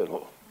screamed a little bit?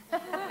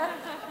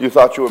 You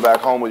thought you were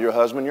back home with your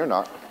husband. You're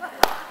not.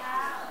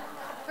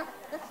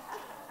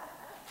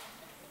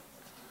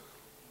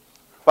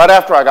 Right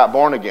after I got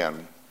born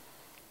again,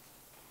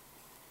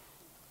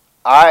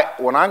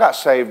 when I got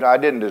saved, I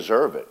didn't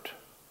deserve it.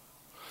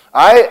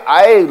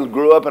 I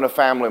grew up in a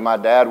family. My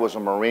dad was a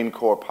Marine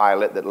Corps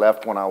pilot that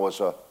left when I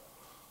was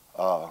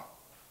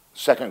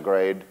second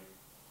grade.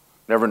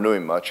 Never knew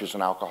him much. He's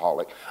an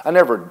alcoholic. I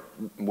never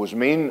was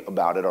mean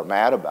about it or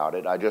mad about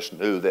it. I just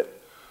knew that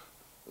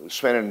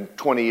spending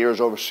 20 years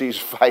overseas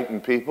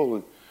fighting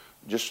people,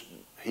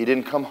 he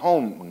didn't come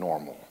home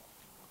normal.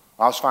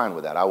 I was fine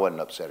with that. I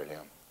wasn't upset at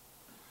him.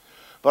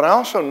 But I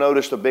also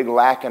noticed a big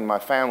lack in my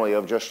family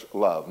of just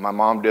love. My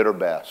mom did her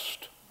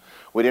best.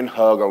 We didn't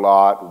hug a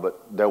lot,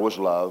 but there was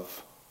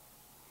love.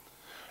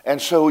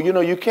 And so,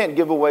 you can't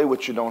give away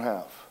what you don't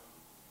have.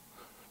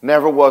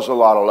 Never was a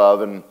lot of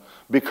love, and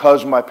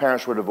because my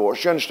parents were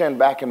divorced, you understand,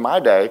 back in my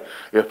day,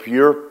 if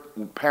your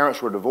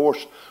parents were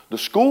divorced, the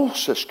school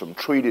system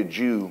treated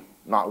you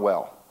not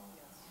well.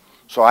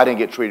 So I didn't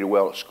get treated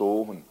well at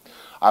school. And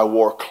I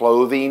wore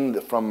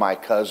clothing from my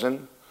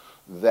cousin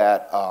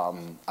that,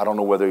 I don't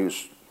know whether he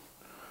was,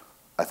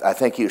 I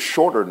think he was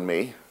shorter than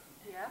me.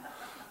 Yeah.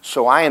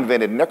 So I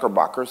invented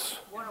knickerbockers.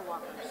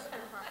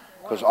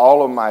 Because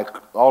all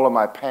of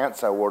my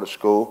pants I wore to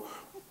school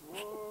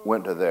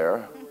went to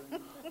there.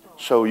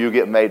 So you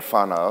get made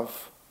fun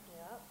of.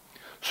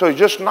 So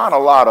just not a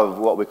lot of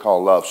what we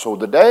call love. So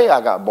the day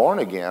I got born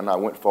again, I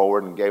went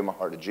forward and gave my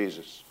heart to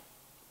Jesus.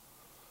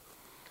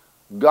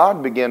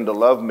 God began to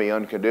love me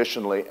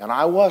unconditionally, and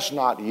I was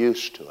not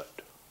used to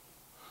it.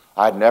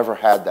 I'd never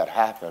had that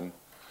happen,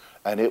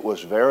 and it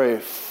was very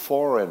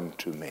foreign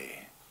to me.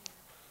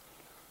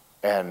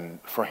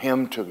 And for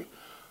him to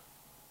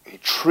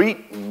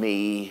treat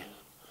me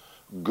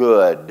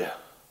good,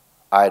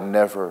 I'd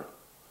never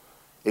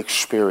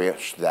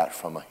experienced that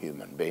from a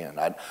human being.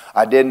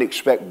 I didn't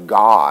expect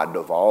God,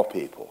 of all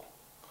people,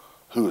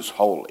 who is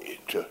holy,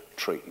 to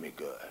treat me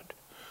good.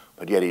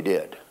 But yet he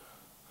did.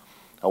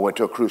 I went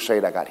to a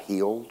crusade. I got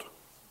healed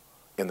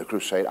in the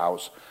crusade. I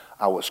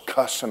was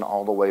cussing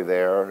all the way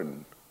there,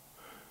 and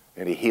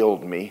he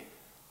healed me.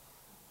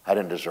 I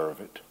didn't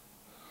deserve it.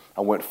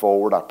 I went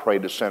forward. I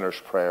prayed the sinner's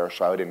prayer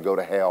so I didn't go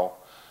to hell.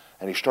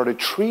 And he started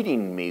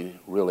treating me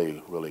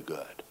really, really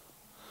good.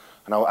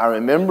 And I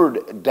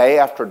remembered day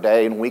after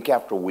day and week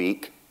after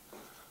week,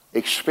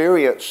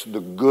 experience the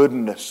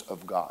goodness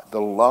of God, the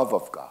love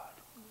of God.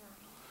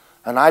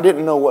 And I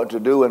didn't know what to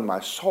do in my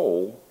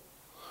soul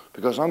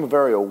because I'm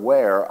very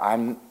aware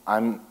I'm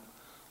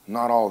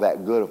not all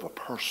that good of a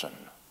person.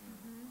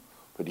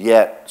 But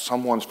yet,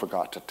 someone's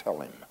forgot to tell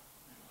him.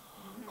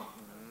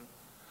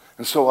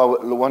 And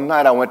so one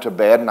night I went to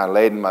bed and I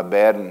laid in my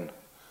bed and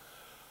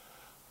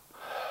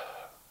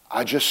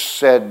I just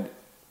said,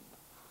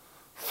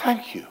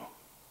 thank you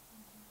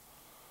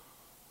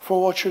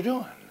for what you're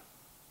doing.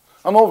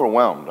 I'm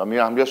overwhelmed. I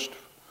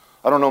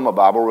don't know my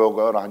Bible real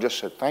good. I just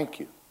said, thank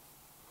you.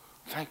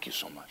 Thank you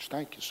so much.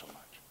 Thank you so much.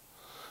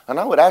 And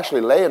I would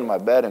actually lay in my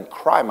bed and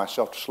cry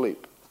myself to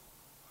sleep.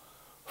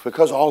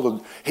 Because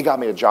he got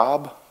me a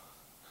job,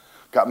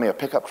 got me a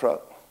pickup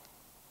truck,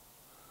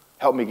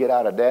 helped me get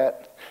out of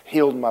debt,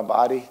 healed my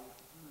body.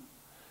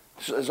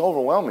 It's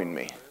overwhelming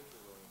me.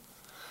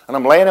 And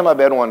I'm laying in my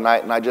bed one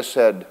night and I just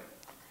said,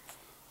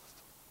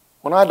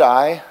 when I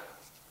die,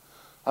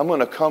 I'm going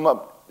to come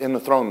up in the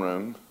throne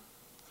room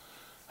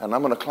and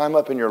I'm going to climb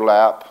up in your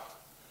lap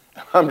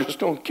and I'm just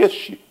going to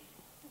kiss you.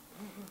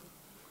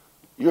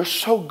 You're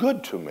so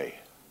good to me.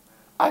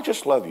 I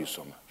just love you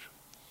so much.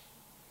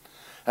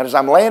 And as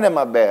I'm laying in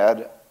my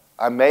bed,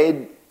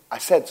 I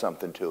said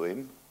something to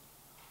him.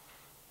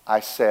 I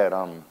said,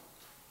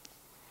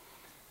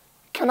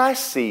 can I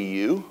see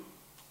you?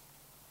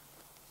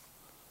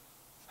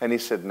 And he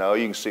said, no,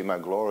 you can see my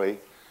glory.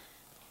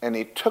 And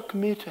he took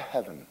me to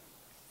heaven.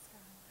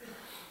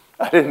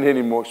 I didn't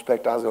any more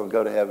expect I was going to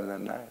go to heaven that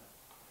night.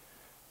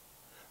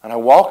 And I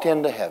walked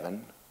into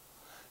heaven,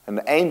 and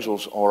the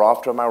angels were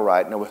off to my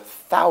right, and there were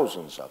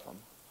thousands of them.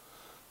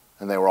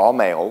 And they were all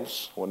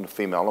males, wasn't a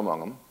female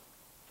among them.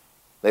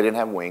 They didn't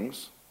have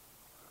wings.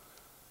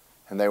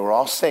 And they were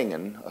all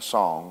singing a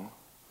song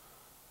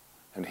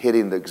and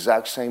hitting the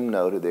exact same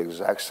note at the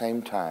exact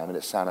same time, and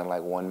it sounded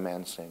like one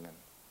man singing.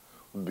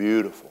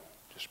 Beautiful,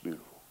 just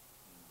beautiful.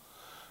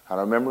 And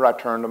I remember I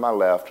turned to my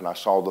left and I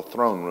saw the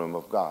throne room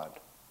of God.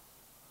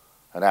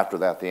 And after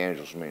that, the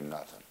angels mean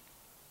nothing.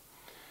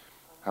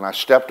 And I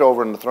stepped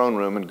over in the throne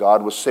room, and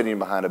God was sitting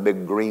behind a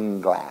big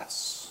green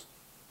glass.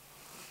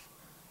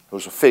 There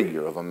was a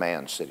figure of a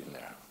man sitting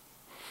there.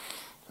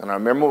 And I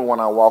remember when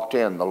I walked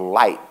in, the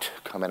light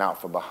coming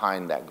out from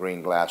behind that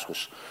green glass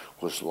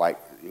was like,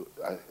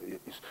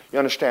 you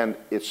understand,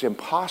 it's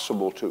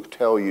impossible to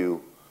tell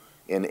you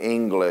in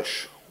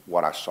English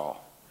what I saw,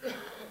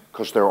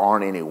 because there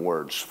aren't any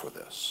words for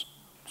this.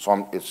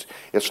 So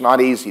it's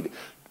not easy,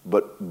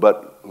 but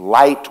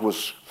light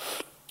was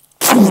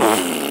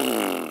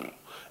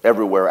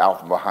everywhere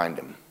out from behind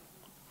him.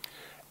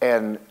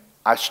 And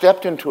I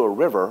stepped into a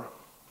river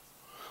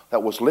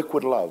that was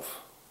liquid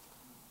love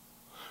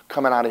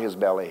coming out of his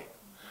belly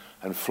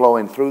and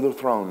flowing through the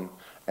throne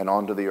and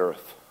onto the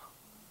earth.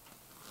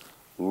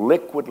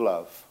 Liquid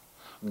love.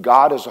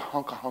 God is a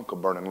hunk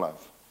of burning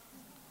love.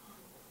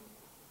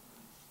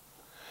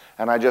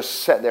 And I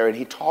just sat there, and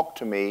he talked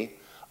to me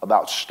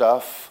about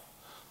stuff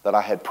that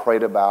I had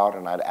prayed about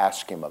and I'd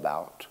asked him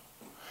about.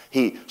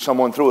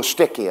 Someone threw a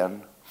stick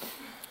in.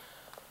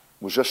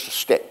 It was just a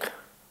stick,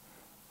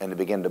 and it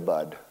began to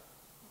bud.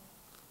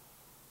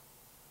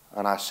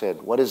 And I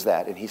said, "What is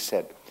that?" And he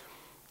said,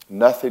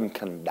 "Nothing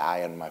can die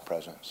in my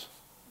presence.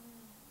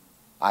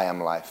 I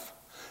am life."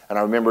 And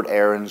I remembered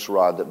Aaron's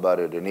rod that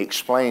budded, and he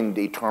explained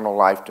eternal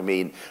life to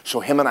me. So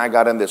him and I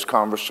got in this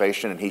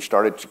conversation, and he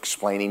started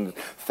explaining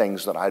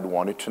things that I'd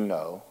wanted to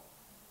know.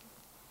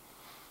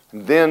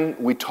 And then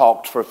we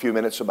talked for a few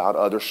minutes about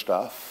other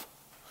stuff.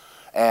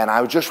 And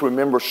I just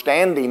remember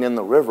standing in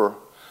the river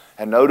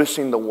and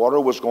noticing the water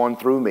was going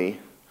through me,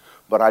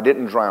 but I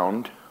didn't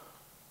drown. It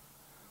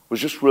was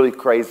just really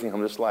crazy.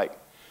 I'm just like,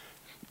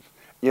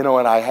 and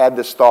I had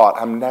this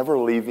thought, I'm never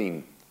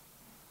leaving.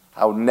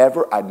 I'd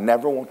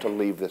never want to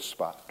leave this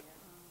spot.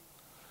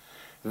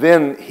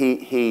 Then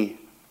he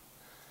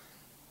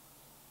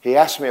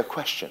asked me a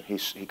question.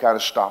 He kind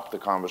of stopped the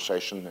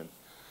conversation,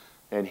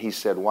 and he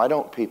said, "Why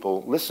don't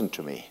people listen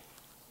to me?"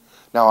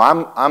 Now,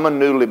 I'm a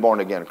newly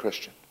born again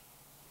Christian.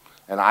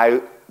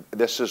 And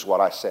this is what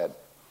I said.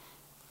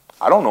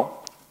 I don't know.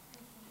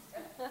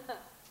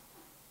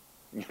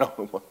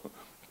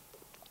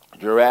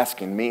 You're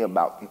asking me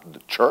about the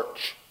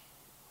church.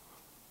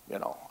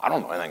 I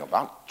don't know anything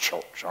about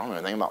church. I don't know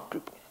anything about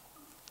people.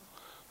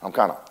 I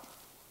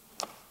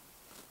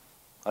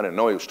didn't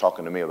know he was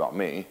talking to me about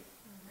me.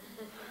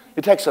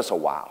 It takes us a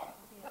while.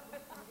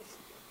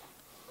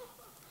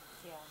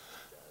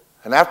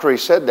 And after he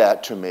said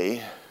that to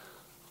me,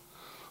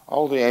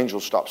 all the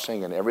angels stopped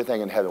singing. Everything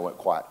in heaven went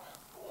quiet.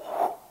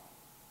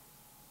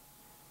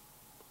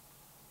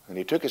 And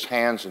he took his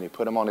hands and he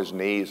put them on his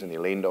knees, and he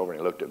leaned over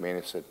and he looked at me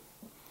and he said,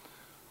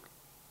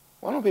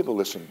 "Why don't people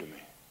listen to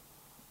me?"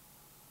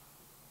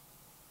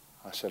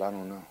 I said, "I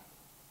don't know.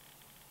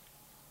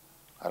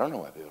 I don't know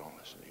why people don't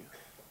listen to you."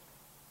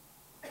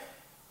 And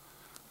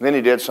then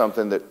he did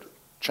something that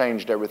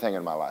changed everything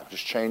in my life,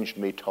 just changed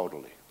me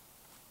totally.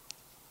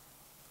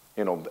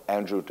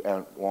 Andrew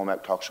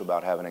Womack talks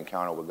about having an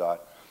encounter with God.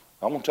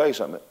 I'm going to tell you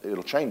something,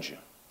 it'll change you.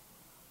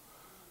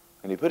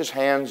 And he put his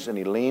hands and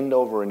he leaned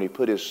over and he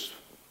put his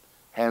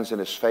hands in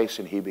his face,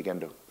 and he began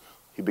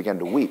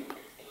to weep,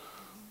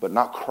 but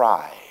not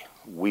cry,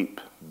 weep,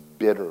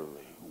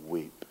 bitterly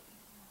weep.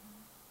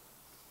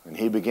 And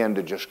he began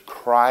to just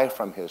cry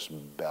from his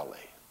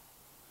belly.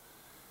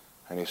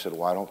 And he said,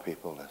 "Why don't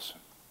people listen?"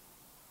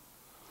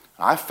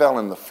 I fell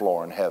in the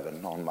floor in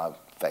heaven on my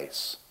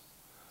face.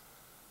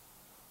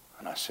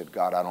 And I said,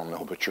 "God, I don't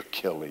know, but you're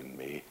killing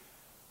me.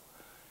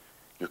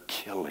 You're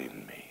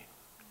killing me."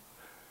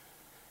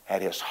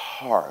 At his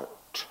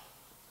heart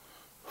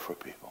for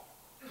people.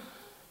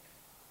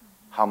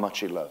 How much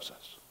he loves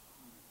us.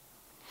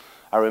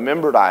 I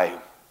remembered I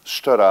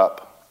stood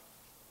up,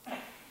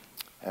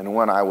 and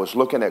when I was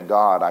looking at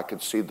God, I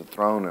could see the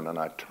throne, and then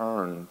I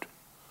turned,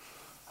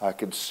 I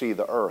could see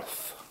the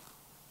earth.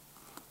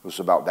 It was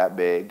about that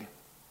big.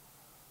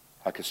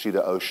 I could see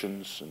the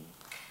oceans, and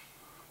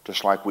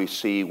just like we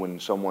see when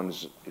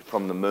someone's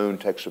from the moon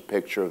takes a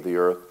picture of the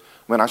earth.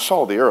 When I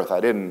saw the earth, I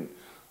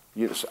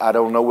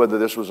don't know whether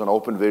this was an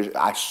open vision.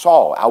 I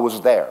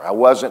was there. I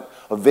wasn't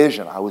a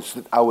vision. I was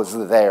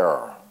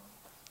there.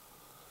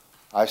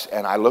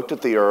 And I looked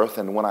at the earth,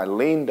 and when I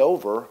leaned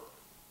over,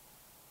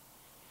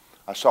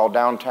 I saw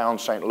downtown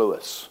St.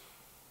 Louis.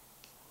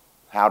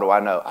 How do I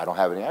know? I don't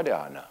have any idea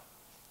how I know.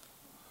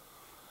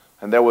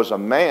 And there was a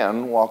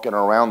man walking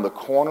around the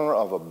corner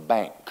of a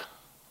bank.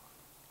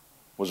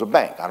 It was a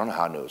bank. I don't know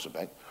how I knew it was a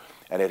bank.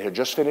 And it had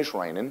just finished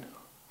raining,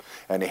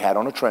 and he had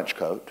on a trench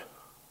coat.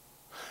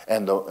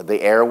 And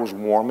the air was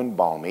warm and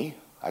balmy.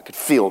 I could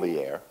feel the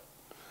air.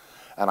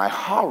 And I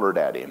hollered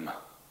at him.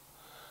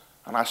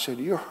 And I said,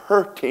 "You're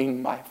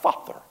hurting my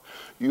father.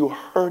 "You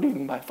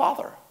hurting my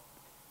Father."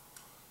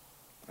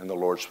 And the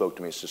Lord spoke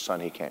to me and said, "Son,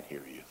 he can't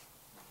hear you.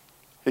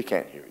 He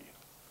can't hear you."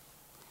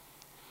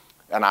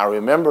 And I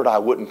remembered I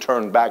wouldn't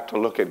turn back to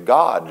look at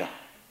God.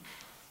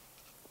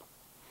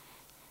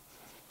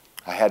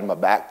 I had my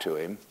back to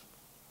him.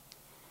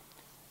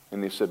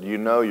 And he said, "You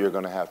know you're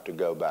going to have to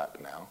go back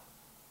now."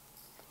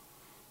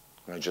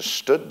 And I just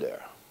stood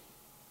there.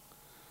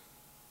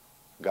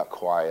 Got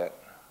quiet.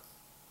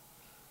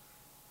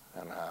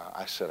 And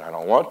I said, "I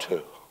don't want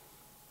to."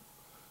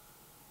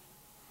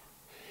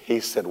 He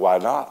said, "Why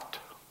not?"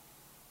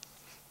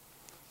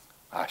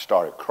 I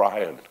started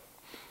crying.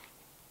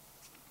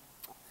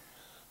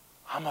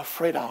 "I'm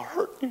afraid I'll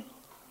hurt you."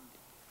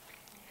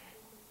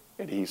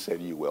 And he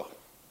said, "You will."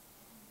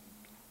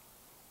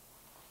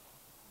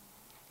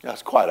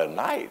 That's quite a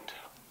night.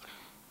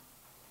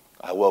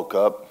 I woke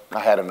up. I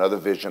had another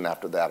vision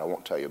after that. I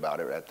won't tell you about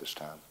it at this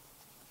time.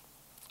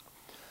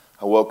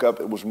 I woke up.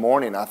 It was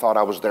morning. I thought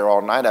I was there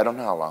all night. I don't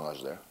know how long I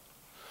was there.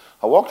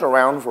 I walked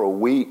around for a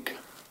week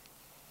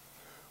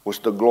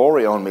with the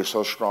glory on me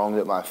so strong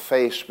that my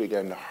face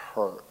began to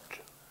hurt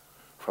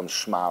from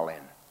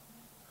smiling.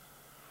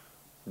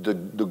 The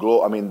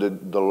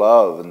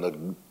love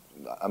and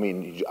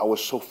I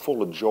was so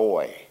full of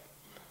joy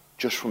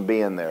just from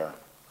being there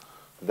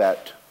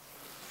that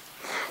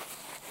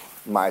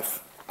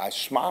I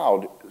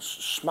smiled.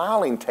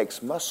 Smiling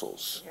takes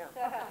muscles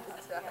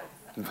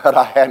that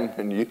I hadn't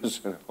been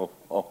using in a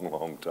long,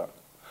 long time.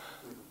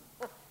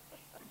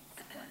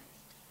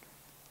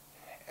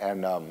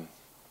 And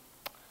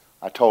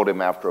I told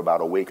him after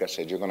about a week, I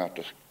said, "You're going to have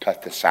to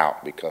cut this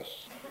out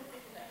because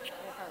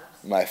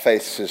my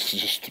face is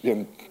just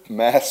in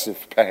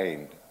massive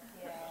pain.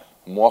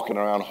 I'm walking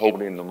around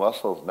holding the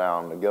muscles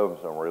down to give them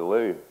some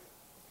relief."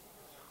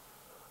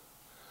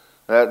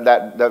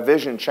 That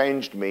vision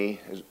changed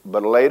me,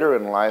 but later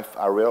in life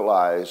I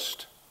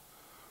realized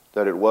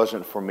that it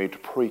wasn't for me to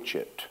preach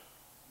it.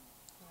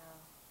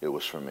 It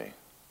was for me.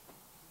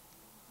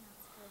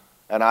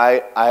 And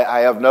I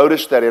have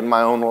noticed that in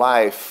my own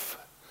life,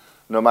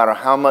 no matter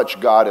how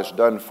much God has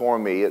done for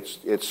me,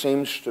 it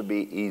seems to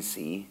be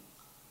easy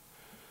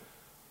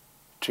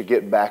to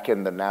get back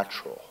in the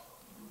natural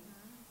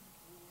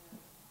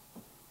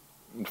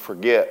and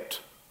forget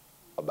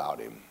about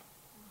him.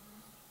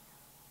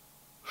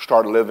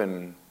 Start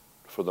living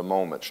for the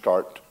moment.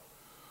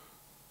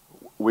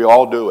 We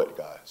all do it,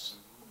 guys.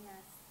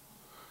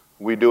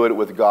 We do it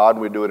with God.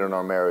 We do it in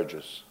our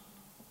marriages.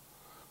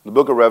 In the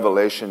book of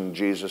Revelation,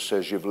 Jesus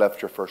says, "You've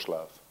left your first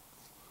love."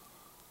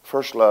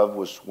 First love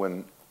was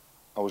when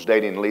I was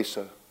dating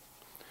Lisa.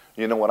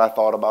 You know what I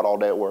thought about all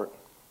day at work?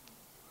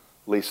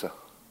 Lisa.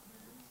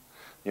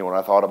 You know what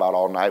I thought about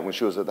all night when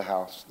she was at the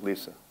house?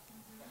 Lisa.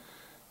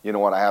 You know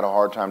what I had a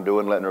hard time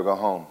doing? Letting her go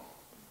home.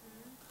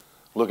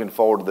 Looking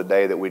forward to the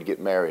day that we'd get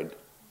married.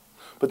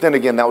 But then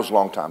again, that was a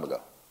long time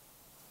ago.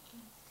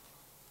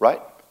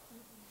 Right?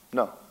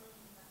 No.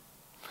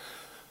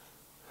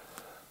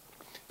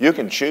 You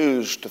can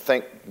choose to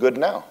think good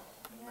now.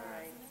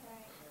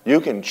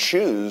 You can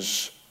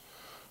choose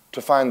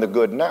to find the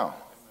good now.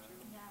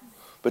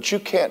 But you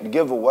can't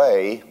give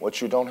away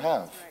what you don't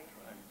have.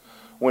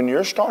 When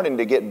you're starting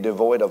to get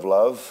devoid of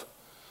love,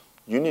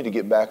 you need to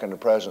get back in the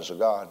presence of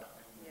God.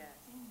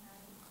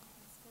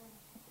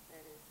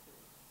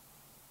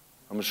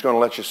 I'm just going to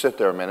let you sit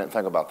there a minute and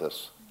think about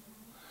this.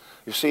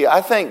 You see, I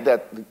think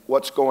that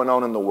what's going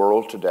on in the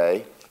world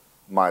today,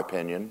 my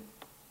opinion,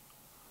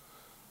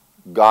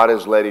 God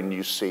is letting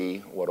you see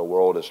what a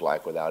world is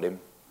like without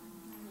him.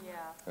 Yeah.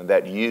 And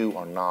that you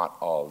are not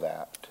all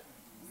that.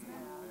 Yeah.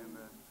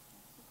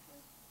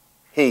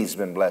 He's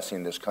been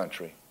blessing this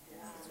country.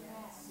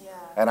 Yeah.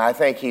 And I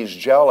think he's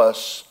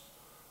jealous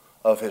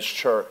of his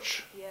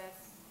church. Yes.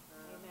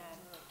 Amen.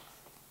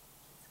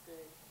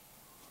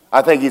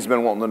 I think he's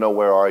been wanting to know,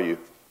 where are you?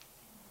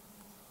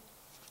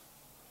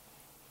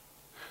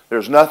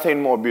 There's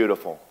nothing more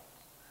beautiful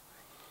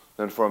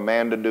than for a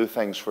man to do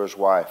things for his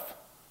wife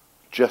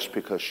just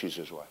because she's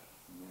his wife.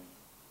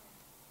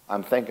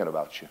 I'm thinking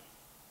about you.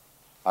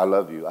 I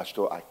love you. I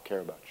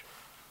care about you.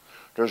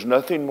 There's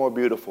nothing more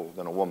beautiful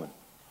than a woman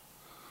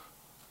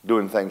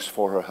doing things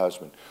for her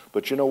husband.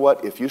 But you know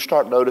what? If you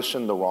start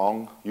noticing the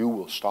wrong, you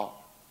will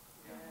stop.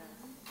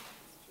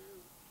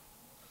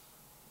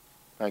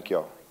 Thank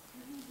y'all.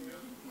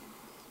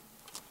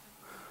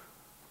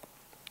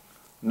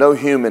 No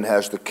human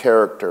has the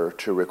character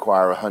to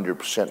require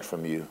 100%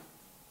 from you.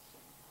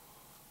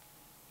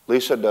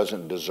 Lisa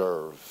doesn't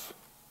deserve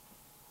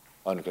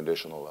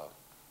unconditional love.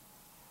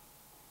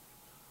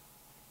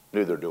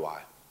 Neither do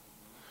I.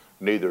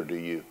 Neither do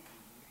you.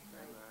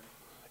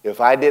 If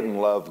I didn't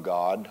love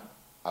God,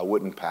 I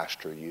wouldn't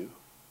pastor you.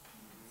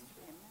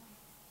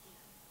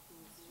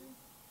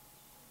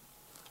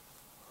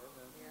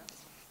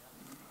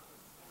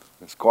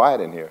 It's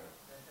quiet in here.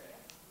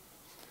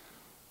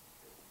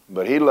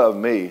 But he loved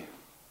me,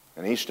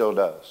 and he still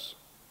does.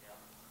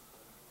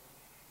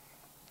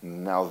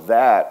 Now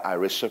that I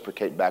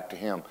reciprocate back to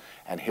him.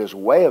 And his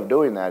way of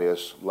doing that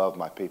is love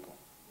my people.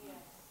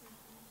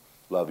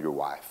 Love your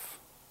wife.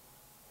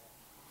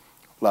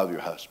 Love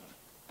your husband.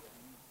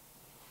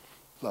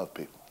 Love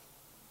people.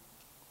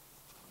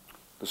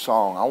 The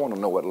song, I want to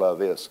know what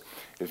love is.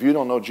 If you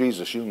don't know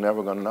Jesus, you're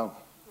never going to know.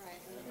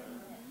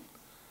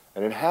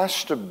 And it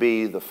has to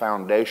be the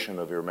foundation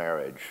of your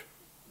marriage.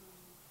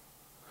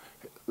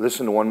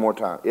 Listen to one more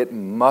time. It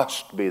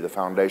must be the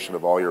foundation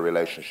of all your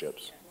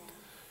relationships.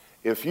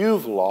 If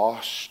you've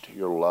lost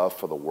your love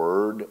for the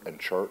Word and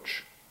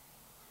church,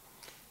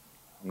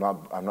 I'm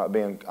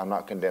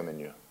not condemning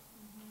you.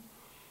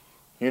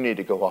 You need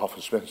to go off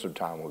and spend some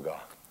time with God.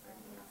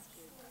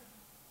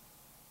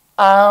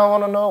 I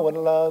want to know what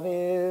love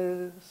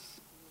is.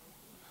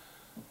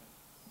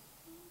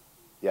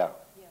 Yeah,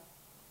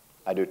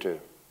 I do too.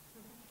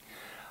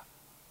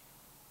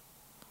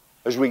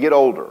 As we get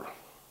older,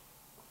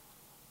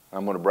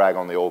 I'm going to brag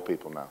on the old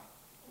people now.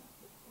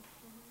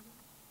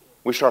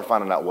 We start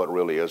finding out what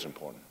really is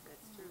important.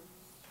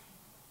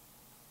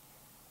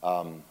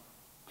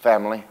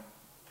 Family,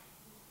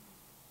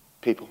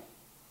 people,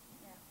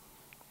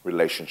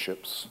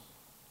 relationships.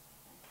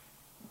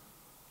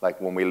 Like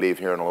when we leave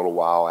here in a little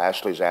while,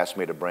 Ashley's asked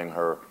me to bring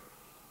her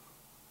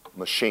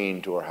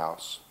machine to her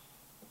house.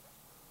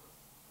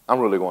 I'm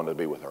really going to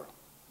be with her.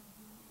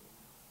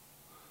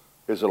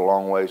 Is it a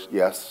long ways?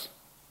 Yes.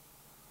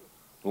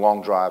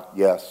 Long drive?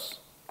 Yes.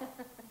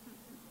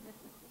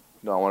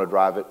 Do I want to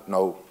drive it?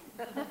 No.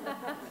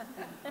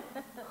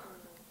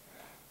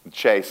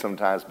 Chase,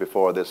 sometimes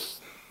before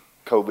this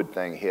COVID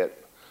thing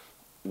hit,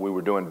 we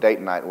were doing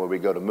date night where we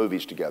go to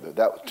movies together.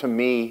 That, to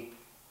me,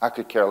 I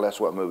could care less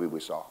what movie we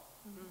saw.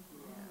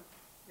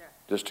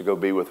 Just to go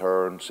be with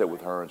her and sit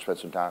with her and spend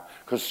some time.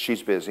 Because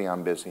she's busy,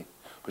 I'm busy.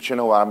 But you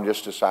know what? I'm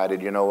just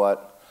decided, you know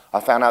what? I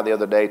found out the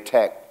other day,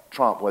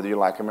 Trump, whether you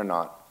like him or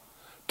not,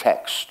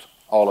 text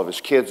all of his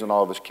kids and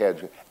all of his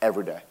kids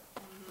every day.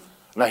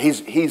 Now,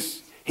 he's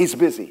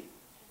busy.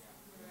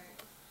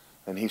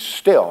 And he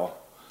still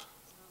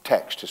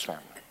texts his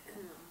family.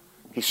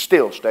 He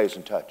still stays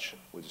in touch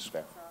with his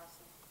family.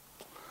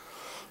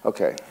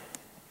 Okay.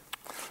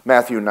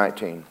 Matthew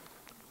 19.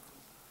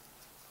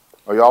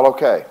 Are y'all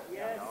okay?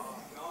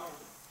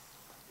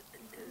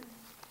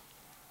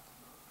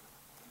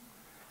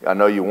 I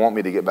know you want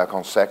me to get back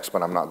on sex,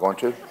 but I'm not going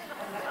to.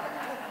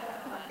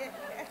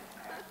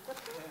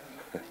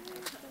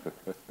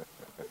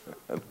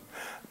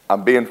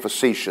 I'm being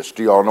facetious.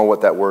 Do y'all know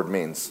what that word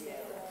means?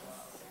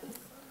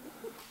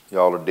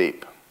 Y'all are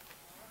deep.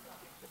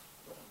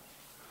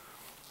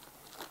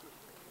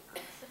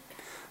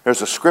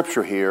 There's a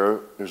scripture here.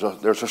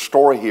 There's a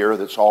story here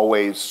that's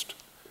always,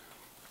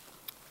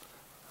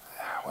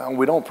 well,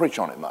 we don't preach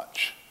on it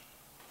much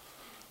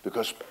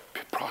because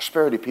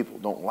prosperity people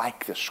don't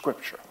like this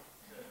scripture.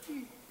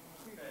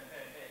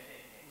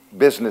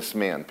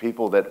 Businessmen,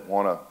 people that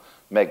want to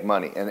make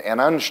money.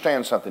 And I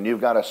understand something.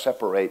 You've got to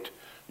separate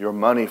your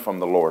money from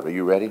the Lord. Are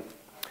you ready?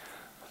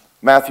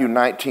 Matthew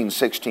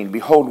 19:16.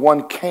 Behold,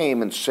 one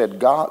came and said,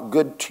 God,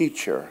 good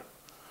teacher,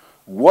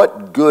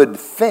 what good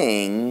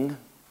thing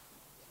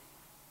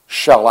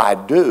shall I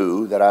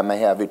do that I may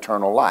have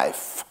eternal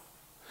life?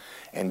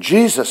 And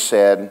Jesus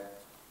said,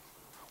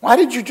 why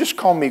did you just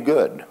call me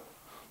good?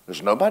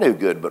 There's nobody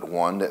good but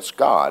one, that's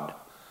God.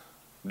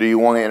 Do you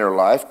want to enter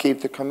life?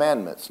 Keep the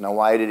commandments. Now,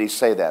 why did he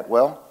say that?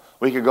 Well,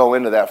 we could go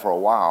into that for a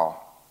while.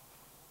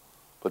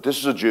 But this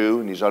is a Jew,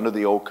 and he's under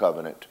the old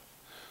covenant.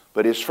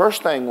 But his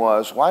first thing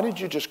was, why did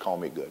you just call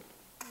me good?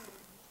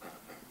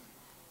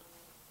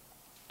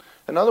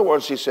 In other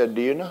words, he said,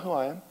 do you know who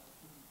I am?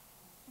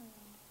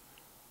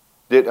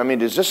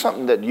 Is this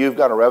something that you've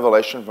got a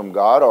revelation from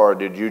God, or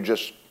did you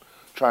just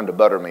trying to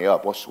butter me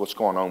up? What's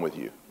going on with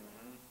you?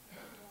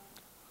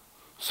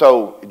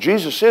 So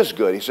Jesus is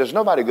good. He says,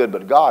 nobody good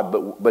but God,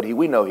 but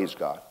we know he's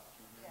God.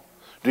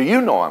 Do you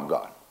know I'm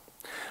God?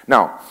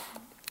 Now,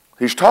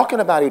 he's talking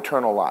about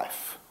eternal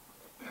life.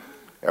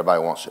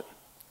 Everybody wants it.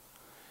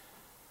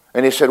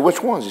 And he said,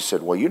 which ones? He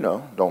said, well, you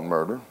know, don't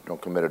murder,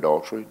 don't commit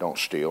adultery, don't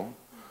steal,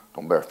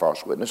 don't bear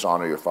false witness,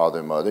 honor your father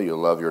and mother, you'll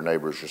love your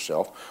neighbors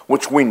yourself,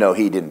 which we know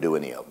he didn't do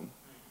any of them.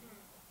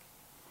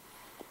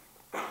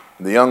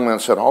 The young man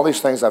said, all these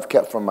things I've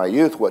kept from my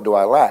youth, what do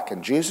I lack?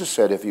 And Jesus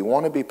said, if you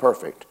want to be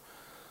perfect,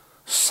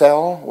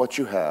 sell what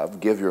you have,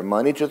 give your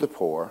money to the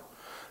poor,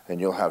 and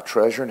you'll have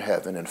treasure in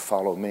heaven, and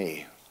follow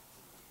me.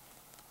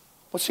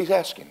 What's he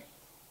asking?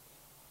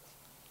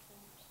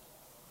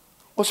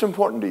 What's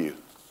important to you?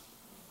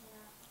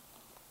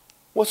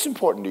 What's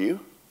important to you?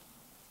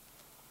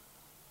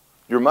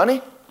 Your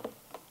money?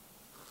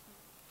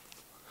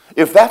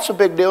 If that's a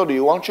big deal to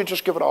you, why don't you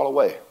just give it all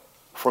away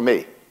for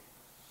me?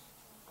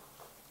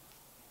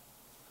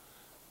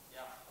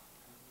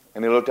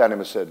 And he looked at him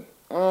and said,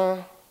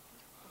 I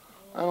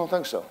don't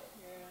think so.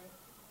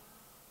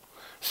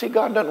 See,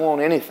 God doesn't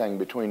want anything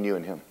between you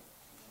and him.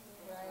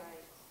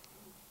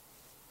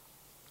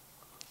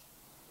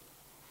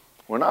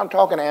 We're not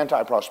talking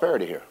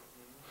anti-prosperity here.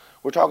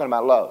 We're talking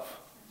about love.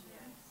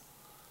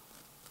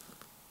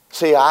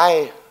 See,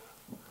 I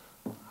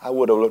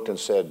would have looked and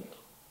said,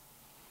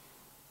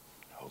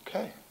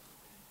 okay,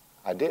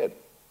 I did.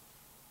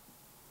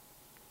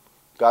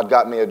 God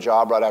got me a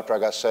job right after I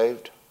got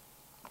saved.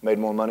 Made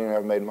more money than I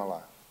ever made in my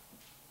life.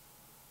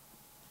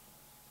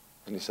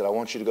 And he said, I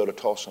want you to go to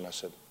Tulsa. And I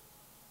said,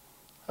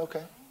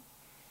 okay,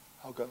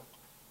 I'll go.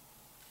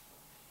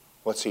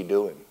 What's he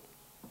doing?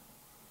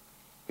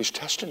 He's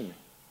testing me.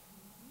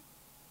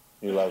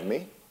 You love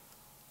me?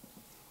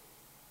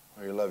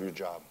 Or you love your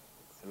job?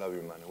 You love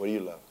your money? What do you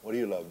love? What do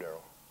you love,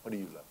 Daryl? What do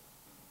you love?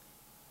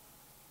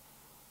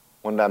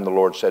 One time the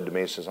Lord said to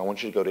me, he says, I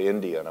want you to go to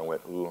India. And I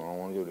went, ooh, I don't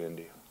want to go to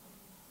India.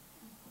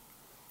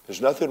 There's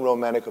nothing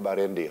romantic about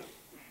India.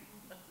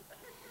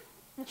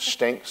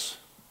 Stinks,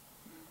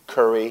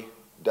 curry,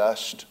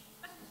 dust,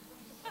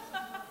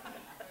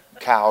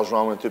 cows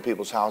roaming through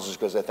people's houses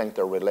because they think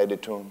they're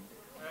related to them.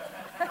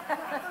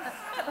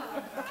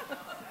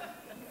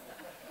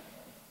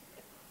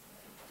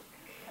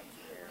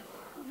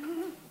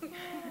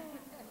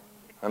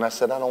 And I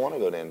said, I don't want to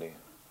go to India.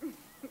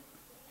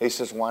 He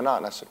says, why not?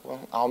 And I said,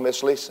 well, I'll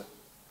miss Lisa.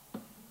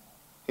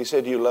 He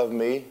said, you love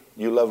me?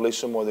 You love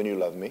Lisa more than you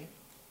love me?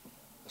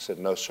 I said,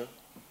 no, sir.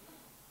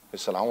 He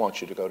said, I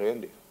want you to go to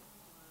India.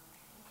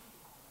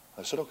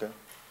 I said, okay,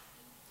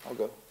 I'll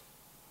go.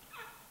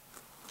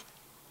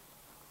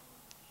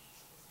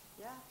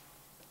 Yeah.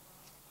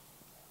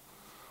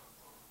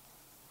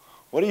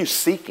 What are you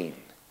seeking?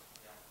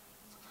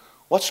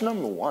 What's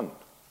number one?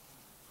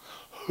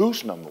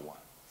 Who's number one?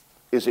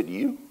 Is it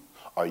you?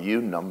 Are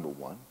you number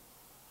one?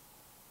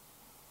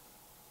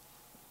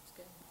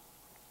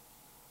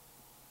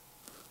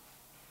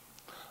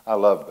 I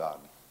love God.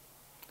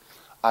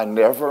 I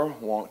never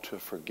want to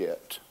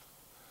forget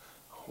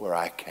where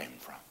I came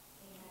from.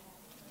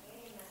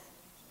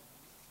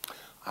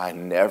 I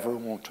never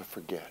want to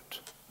forget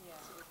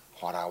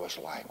what I was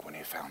like when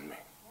he found me.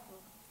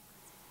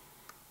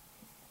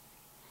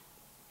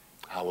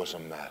 I was a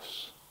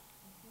mess.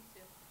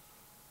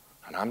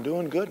 And I'm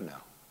doing good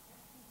now.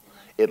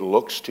 It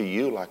looks to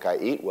you like I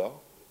eat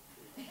well.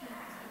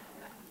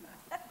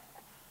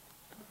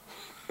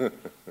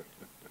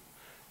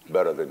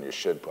 Better than you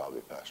should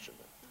probably, Pastor.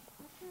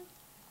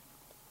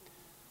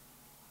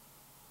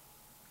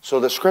 So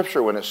the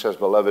scripture, when it says,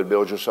 beloved,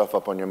 build yourself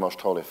up on your most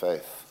holy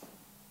faith,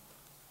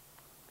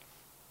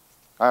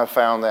 I have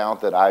found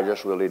out that I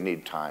just really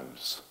need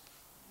times.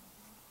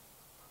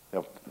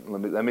 You know,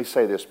 let me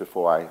say this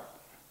before I...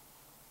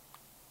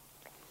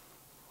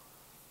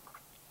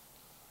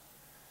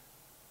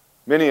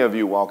 Many of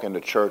you walk into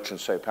church and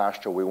say,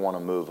 Pastor, we want a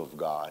move of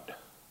God.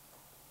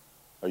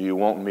 Or you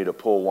want me to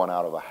pull one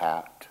out of a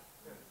hat?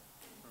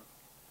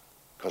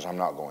 Because I'm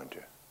not going to.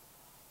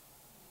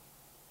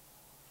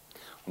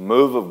 A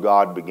move of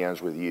God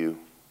begins with you,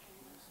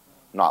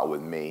 not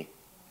with me.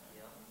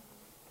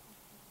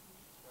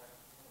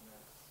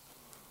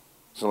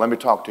 So let me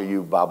talk to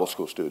you Bible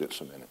school students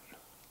a minute.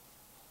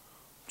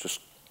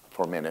 Just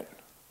for a minute.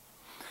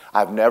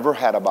 I've never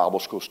had a Bible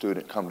school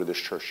student come to this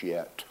church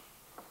yet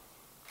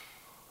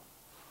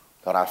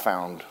that I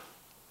found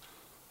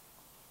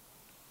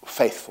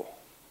faithful.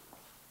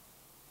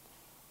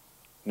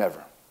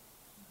 Never.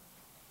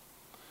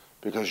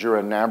 Because you're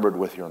enamored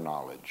with your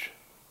knowledge.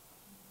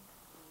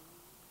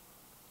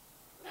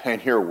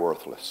 And you're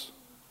worthless.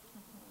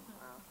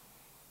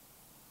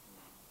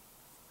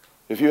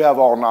 If you have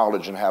all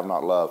knowledge and have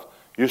not love,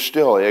 you're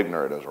still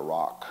ignorant as a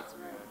rock.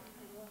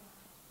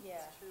 Yeah.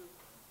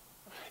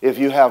 If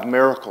you have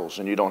miracles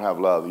and you don't have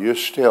love, you're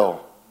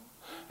still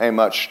ain't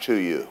much to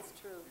you.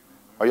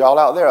 Are y'all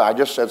out there? I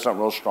just said something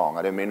real strong.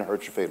 I didn't mean to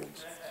hurt your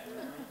feelings.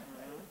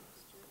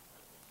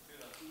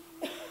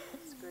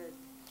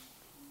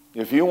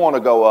 If you want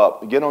to go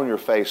up, get on your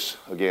face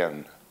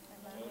again.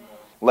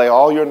 Lay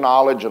all your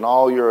knowledge and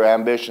all your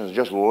ambitions,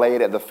 just lay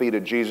it at the feet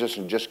of Jesus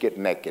and just get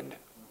naked.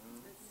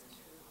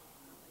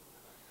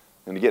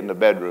 And get in the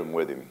bedroom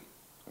with him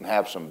and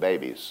have some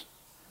babies.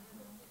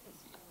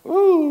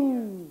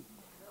 Woo!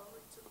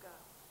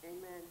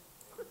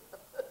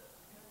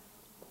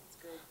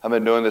 I've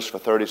been doing this for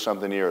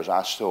 30-something years.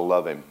 I still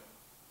love him.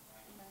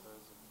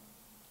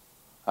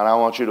 And I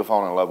want you to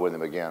fall in love with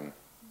him again.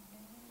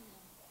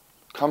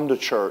 Come to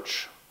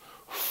church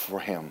for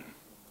him.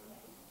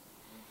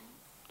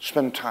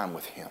 Spend time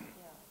with him.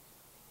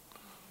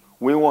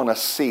 We want to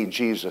see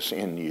Jesus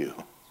in you.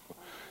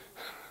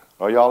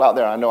 Are y'all out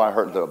there? I know I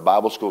hurt the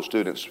Bible school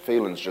students'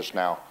 feelings just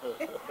now.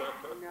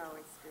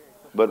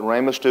 But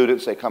Rhema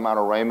students, they come out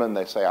of Rhema and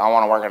they say, I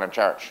want to work in a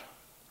church.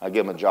 I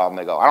give them a job and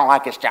they go, I don't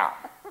like this job.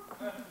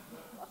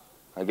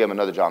 I give them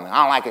another job and they,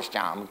 I don't like this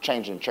job. I'm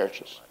changing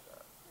churches.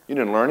 You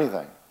didn't learn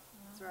anything.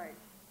 That's right.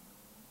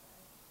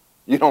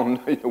 You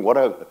don't know.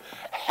 Whatever.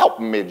 Help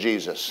me,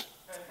 Jesus.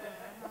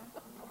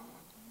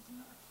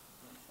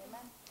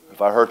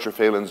 If I hurt your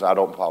feelings, I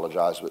don't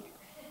apologize, but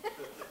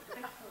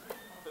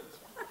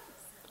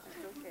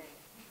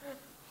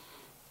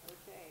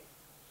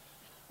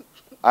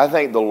I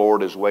think the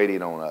Lord is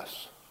waiting on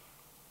us.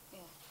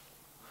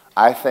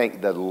 I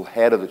think the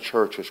head of the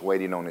church is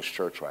waiting on his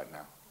church right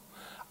now.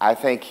 I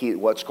think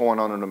what's going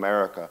on in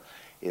America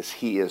is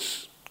he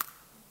is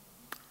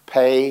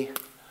pay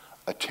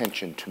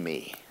attention to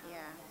me. Yeah.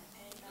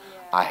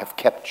 I have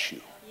kept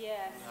you.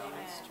 Yes.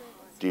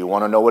 Do you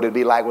want to know what it'd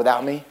be like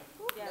without me?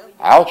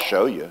 I'll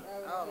show you.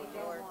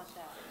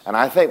 And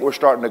I think we're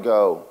starting to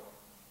go,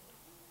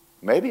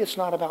 maybe it's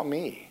not about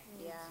me.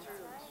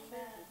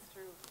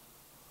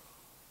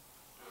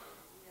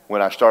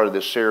 When I started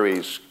this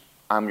series,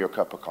 I'm Your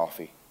Cup of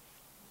Coffee,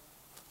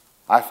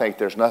 I think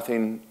there's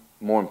nothing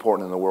more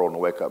important in the world than to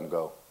wake up and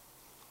go,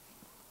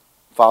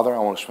 Father, I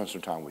want to spend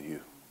some time with you.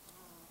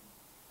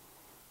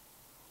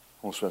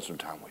 I want to spend some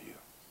time with you.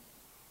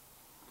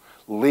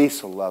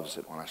 Lisa loves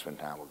it when I spend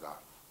time with God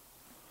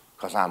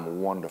because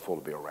I'm wonderful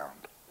to be around.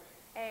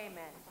 Amen.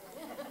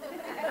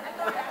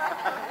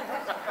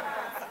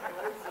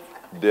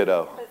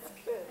 Ditto.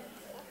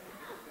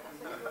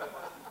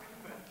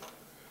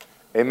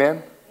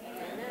 Amen?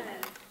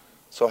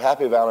 So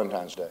happy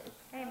Valentine's Day.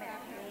 Amen.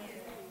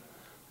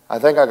 I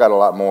think I got a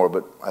lot more,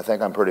 but I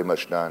think I'm pretty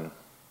much done.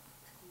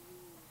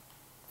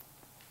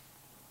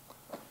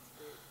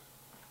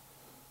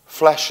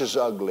 Flesh is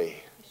ugly.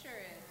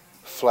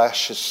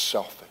 Flesh is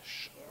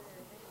selfish.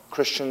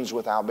 Christians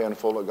without being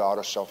full of God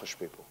are selfish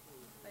people.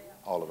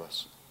 All of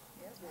us.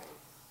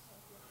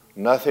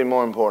 Nothing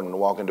more important to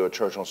walk into a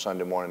church on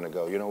Sunday morning and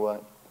go, you know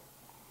what?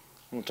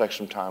 I'm going to take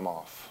some time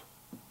off.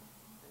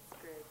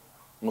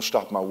 I'm going to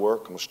stop my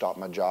work. I'm going to stop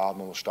my job.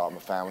 I'm going to stop my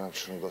family. I'm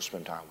just going to go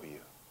spend time with you.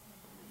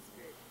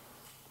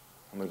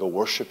 I'm going to go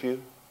worship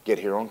you. Get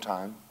here on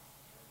time.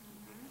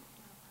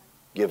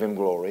 Give him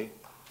glory.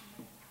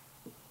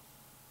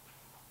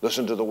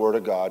 Listen to the Word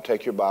of God.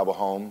 Take your Bible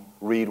home.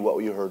 Read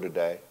what you heard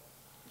today.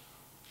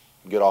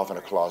 Get off in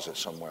a closet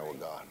somewhere with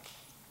God.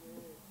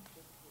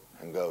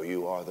 And go,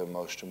 you are the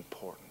most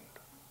important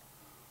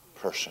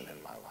person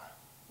in my life.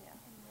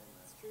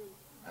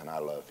 And I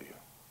love you.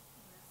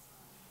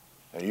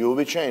 And you will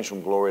be changed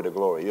from glory to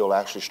glory. You'll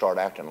actually start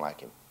acting like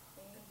him.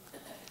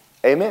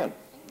 Amen.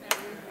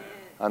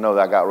 I know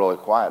that got really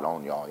quiet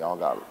on y'all. Y'all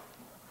got a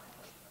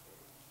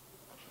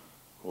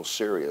little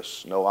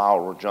serious. No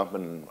aisle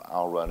jumping,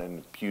 aisle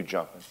running, pew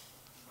jumping.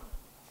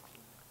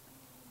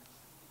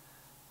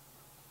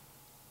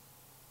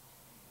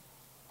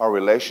 Our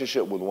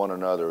relationship with one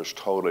another is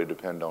totally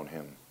dependent on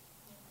him.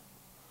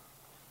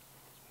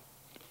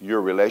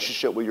 Your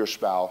relationship with your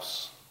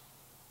spouse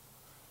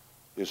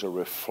is a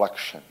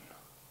reflection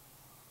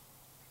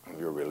of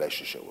your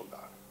relationship with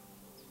God.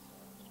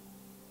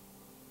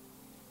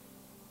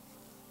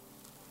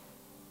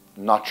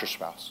 Not your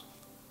spouse.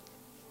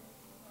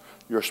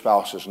 Your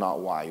spouse is not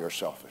why you're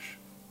selfish.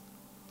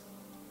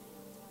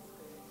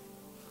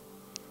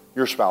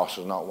 Your spouse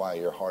is not why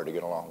you're hard to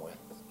get along with.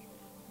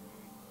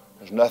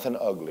 There's nothing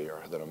uglier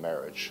than a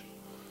marriage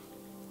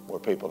where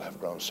people have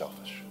grown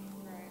selfish.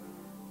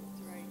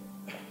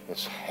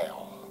 It's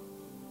hell.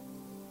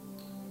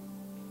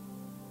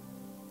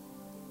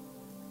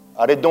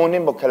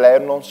 Aridonim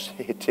bokalernos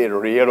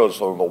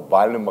hitireros o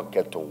nobalim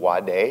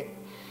maketowade.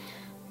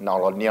 Now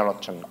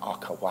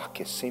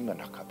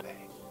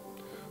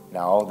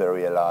there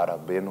is a lot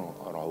of bino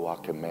or a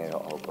wakame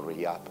or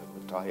briapa.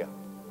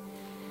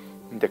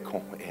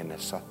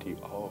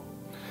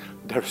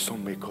 There's so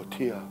many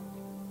kotia.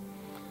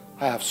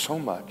 I have so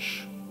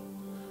much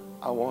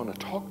I want to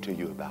talk to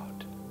you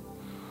about.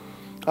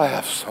 I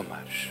have so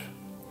much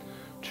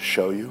to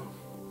show you.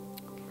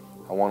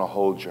 I want to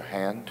hold your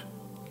hand.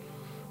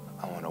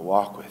 I want to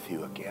walk with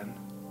you again.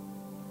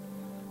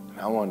 And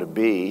I want to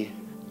be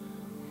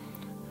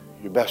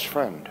your best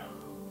friend.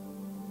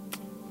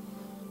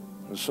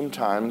 And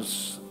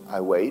sometimes I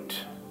wait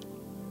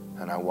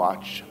and I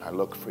watch and I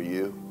look for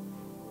you.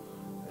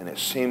 And it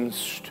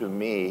seems to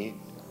me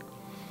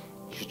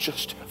you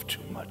just have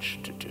too much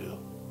to do.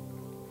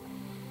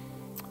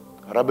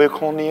 But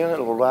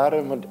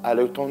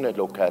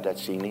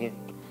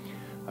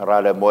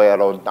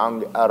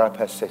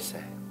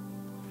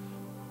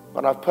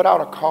I've put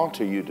out a call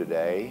to you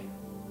today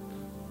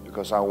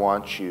because I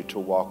want you to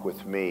walk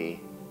with me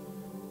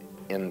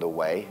in the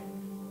way.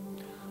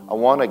 I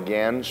want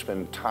again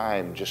spend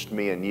time just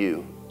me and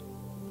you.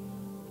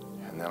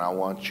 And then I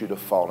want you to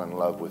fall in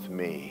love with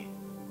me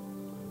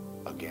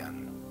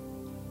again.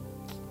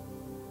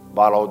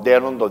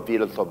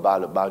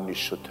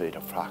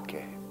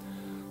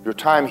 Your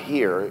time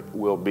here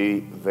will be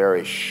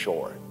very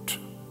short.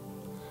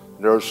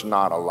 There's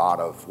not a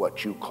lot of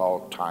what you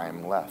call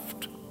time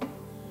left.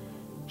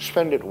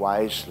 Spend it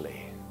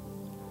wisely.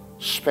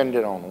 Spend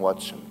it on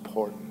what's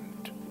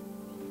important.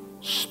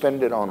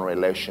 Spend it on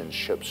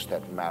relationships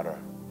that matter.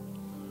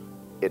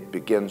 It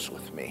begins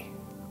with me.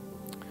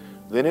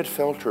 Then it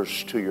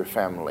filters to your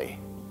family.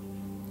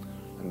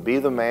 And be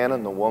the man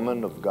and the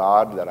woman of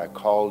God that I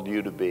called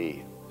you to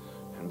be.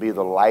 And be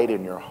the light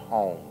in your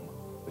home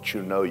that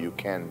you know you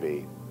can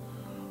be.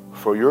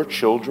 For your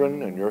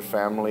children and your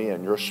family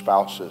and your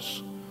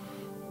spouses,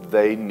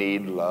 they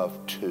need love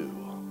too.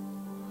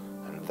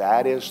 And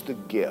that is the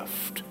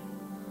gift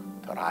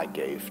that I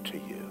gave to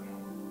you.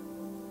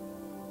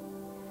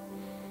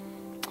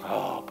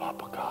 Oh,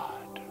 Papa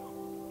God.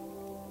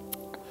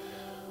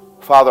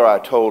 Father, I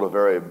told a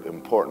very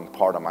important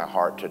part of my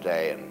heart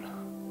today, and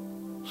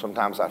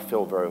sometimes I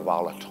feel very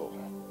volatile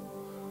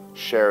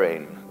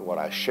sharing what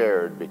I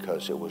shared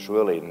because it was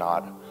really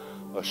not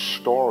a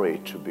story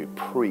to be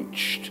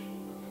preached.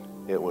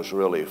 It was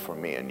really for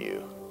me and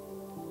you.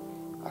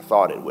 I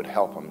thought it would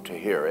help them to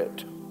hear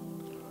it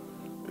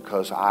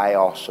because I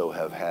also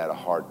have had a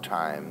hard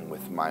time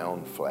with my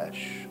own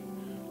flesh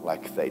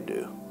like they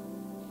do.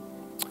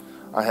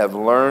 I have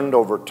learned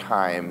over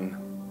time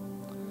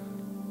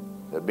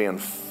that being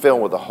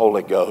filled with the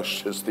Holy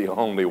Ghost is the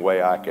only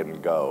way I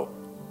can go.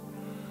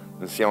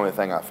 It's the only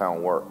thing I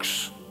found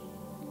works.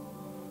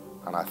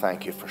 And I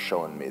thank you for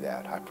showing me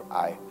that.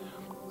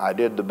 I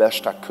did the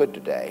best I could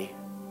today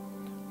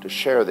to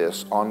share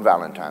this on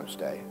Valentine's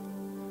Day.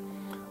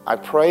 I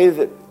pray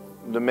that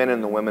the men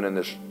and the women in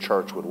this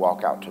church would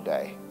walk out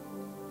today,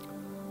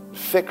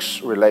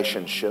 fix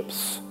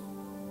relationships,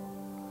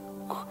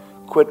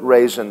 quit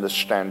raising the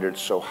standards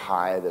so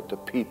high that the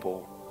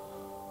people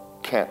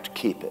can't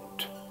keep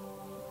it.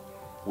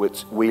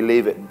 We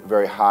leave it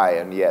very high,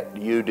 and yet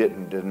you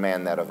didn't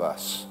demand that of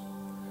us.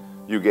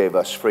 You gave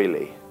us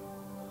freely.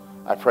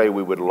 I pray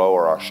we would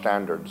lower our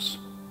standards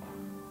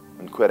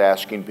and quit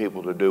asking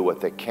people to do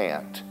what they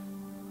can't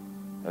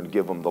and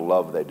give them the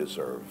love they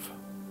deserve.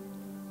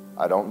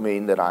 I don't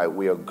mean that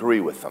we agree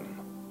with them,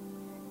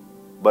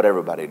 but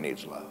everybody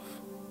needs love.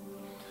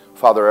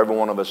 Father, every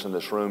one of us in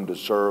this room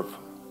deserve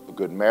a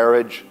good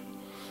marriage.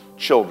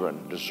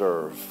 Children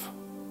deserve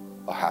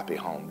a happy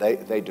home.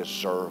 They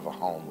deserve a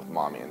home with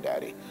mommy and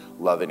daddy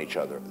loving each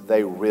other.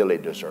 They really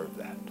deserve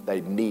that.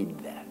 They need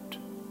that.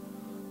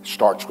 It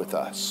starts with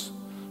us.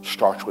 It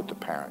starts with the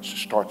parents. It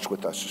starts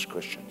with us as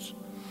Christians.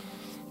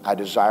 I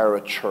desire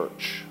a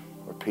church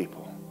where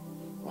people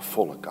are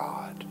full of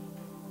God.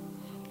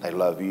 They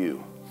love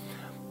you.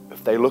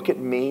 If they look at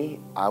me,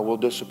 I will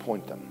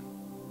disappoint them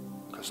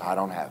because I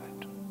don't have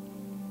it.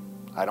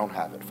 I don't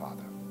have it,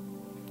 Father.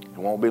 It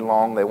won't be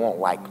long. They won't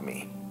like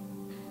me,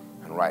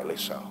 and rightly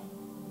so.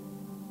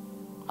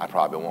 I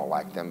probably won't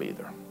like them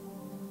either.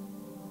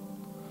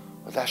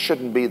 But that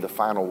shouldn't be the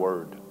final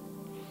word.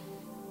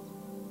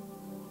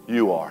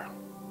 You are.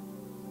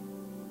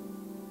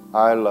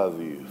 I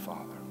love you,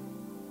 Father.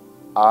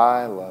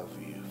 I love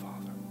you,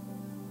 Father.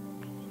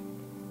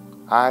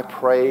 I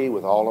pray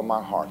with all of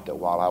my heart that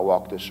while I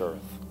walk this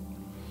earth,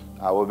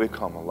 I will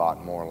become a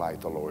lot more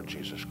like the Lord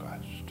Jesus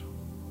Christ.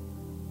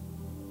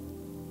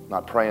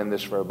 Not praying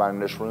this for everybody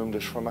in this room,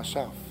 just for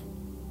myself.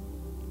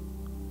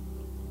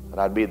 That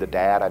I'd be the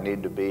dad I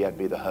need to be. I'd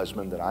be the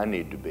husband that I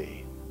need to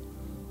be.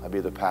 I'd be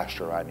the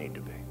pastor I need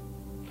to be.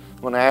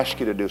 I'm going to ask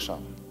you to do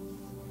something.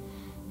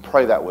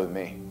 Pray that with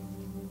me.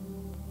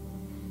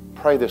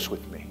 Pray this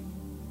with me.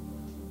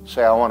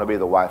 Say, I want to be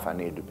the wife I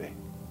need to be.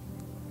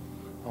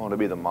 I want to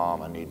be the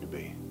mom I need to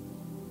be.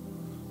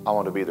 I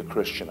want to be the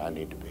Christian I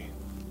need to be.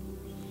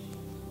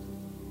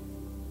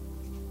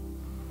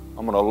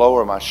 I'm going to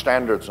lower my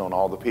standards on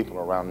all the people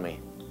around me.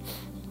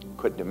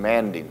 Quit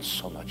demanding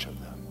so much of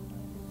them.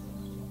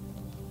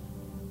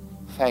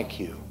 Thank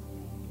you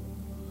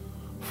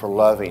for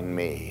loving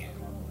me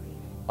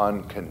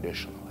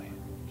unconditionally.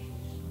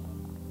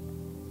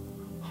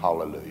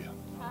 Hallelujah.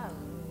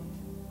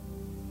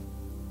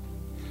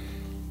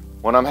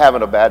 When I'm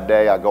having a bad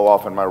day, I go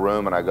off in my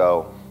room and I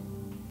go,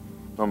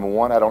 number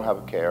one, I don't have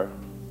a care.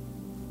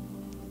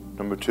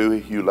 Number two,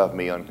 you love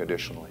me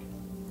unconditionally.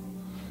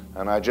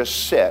 And I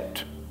just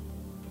sit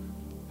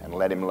and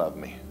let him love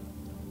me.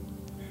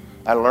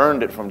 I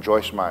learned it from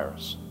Joyce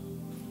Myers.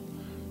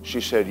 She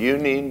said, you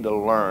need to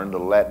learn to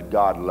let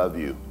God love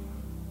you.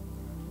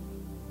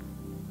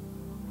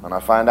 And I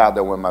find out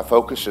that when my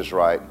focus is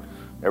right,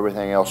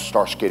 everything else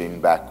starts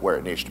getting back where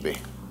it needs to be.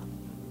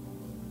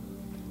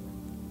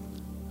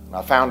 And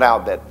I found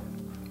out that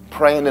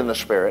praying in the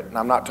Spirit, and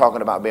I'm not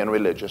talking about being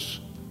religious,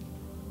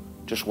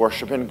 just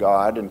worshiping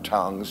God in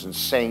tongues and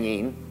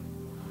singing,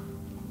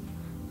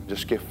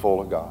 just get full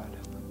of God.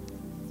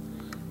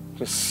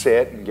 Just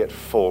sit and get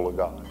full of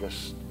God.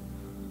 Just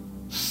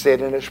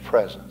sit in His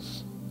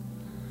presence.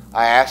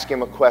 I asked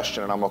Him a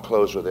question, and I'm going to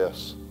close with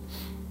this.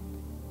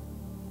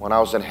 When I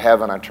was in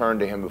heaven, I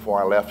turned to Him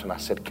before I left, and I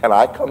said, can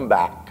I come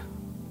back?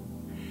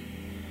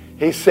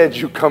 He said,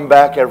 you come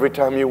back every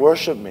time you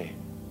worship me.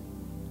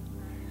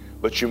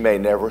 But you may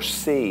never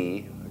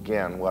see,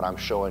 again, what I'm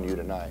showing you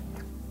tonight.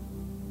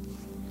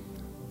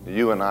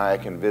 You and I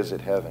can visit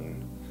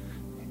heaven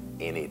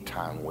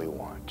anytime we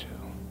want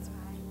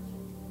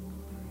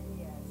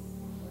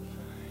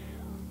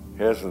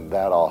to. Isn't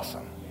that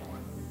awesome?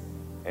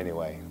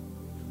 Anyway,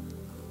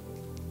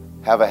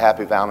 have a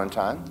happy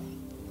Valentine.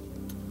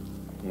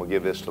 I'm going to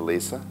give this to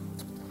Lisa.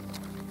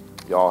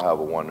 Y'all have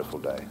a wonderful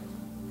day.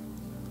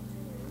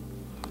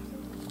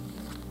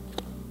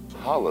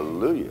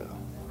 Hallelujah.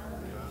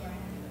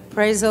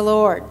 Praise the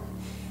Lord.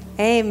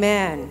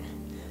 Amen.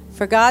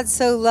 For God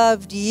so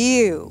loved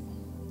you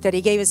that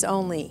He gave His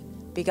only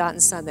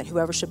begotten Son, that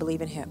whoever should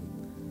believe in Him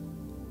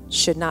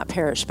should not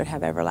perish but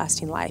have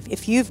everlasting life.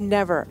 If you've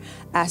never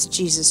asked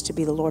Jesus to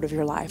be the Lord of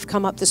your life,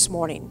 come up this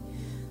morning.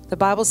 The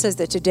Bible says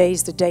that today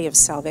is the day of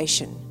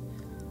salvation.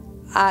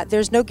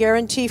 There's no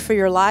guarantee for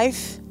your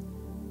life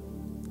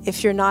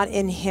if you're not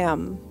in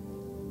Him.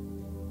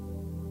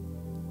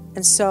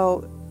 And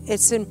so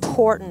it's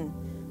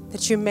important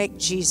that you make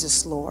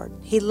Jesus Lord.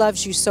 He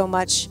loves you so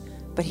much,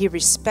 but he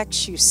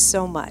respects you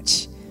so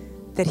much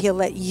that he'll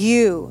let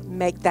you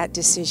make that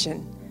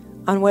decision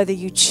on whether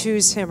you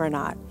choose him or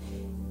not.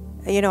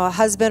 You know, a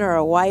husband or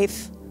a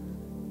wife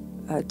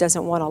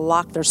doesn't want to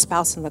lock their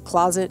spouse in the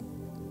closet,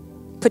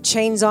 put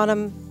chains on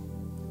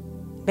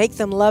them, make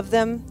them love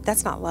them.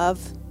 That's not love.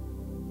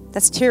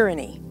 That's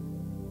tyranny.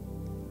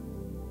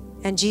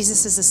 And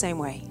Jesus is the same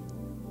way.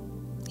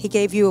 He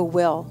gave you a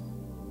will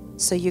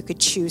so you could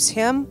choose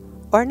him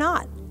or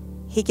not.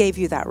 He gave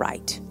you that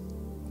right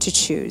to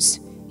choose.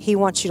 He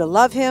wants you to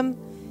love him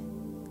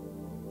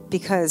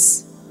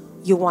because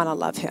you want to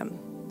love him.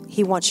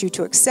 He wants you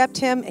to accept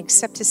him,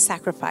 accept his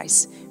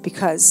sacrifice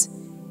because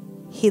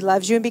he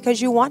loves you and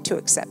because you want to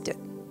accept it.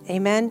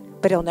 Amen?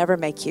 But he'll never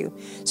make you.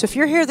 So if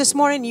you're here this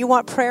morning and you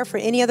want prayer for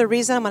any other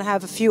reason, I'm going to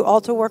have a few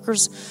altar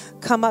workers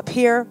come up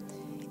here.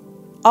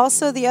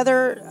 Also, the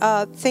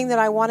other thing that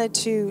I wanted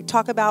to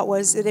talk about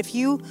was that if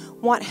you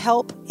want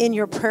help in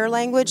your prayer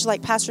language,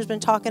 like Pastor's been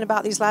talking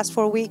about these last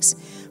 4 weeks,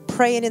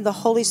 praying in the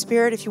Holy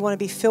Spirit, if you want to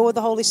be filled with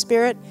the Holy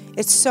Spirit,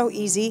 it's so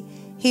easy.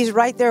 He's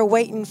right there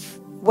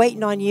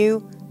waiting on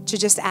you to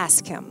just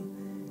ask him.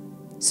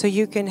 So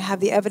you can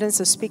have the evidence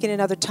of speaking in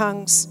other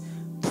tongues.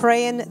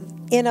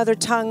 Praying in other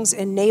tongues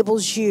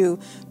enables you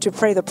to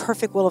pray the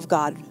perfect will of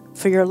God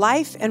for your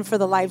life and for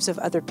the lives of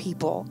other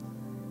people.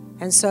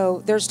 And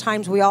so there's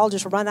times we all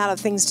just run out of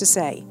things to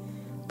say.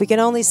 We can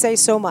only say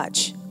so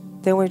much.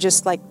 Then we're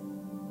just like,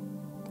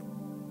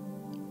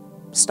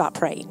 stop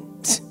praying.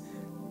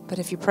 But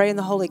if you pray in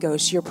the Holy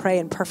Ghost, you're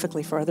praying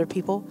perfectly for other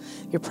people.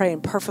 You're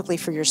praying perfectly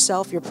for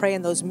yourself. You're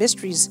praying those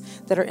mysteries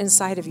that are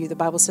inside of you. The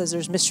Bible says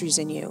there's mysteries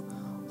in you.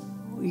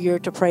 You're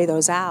to pray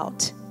those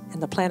out,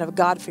 and the plan of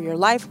God for your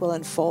life will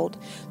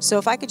unfold. So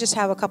if I could just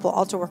have a couple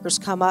altar workers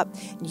come up.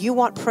 You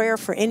want prayer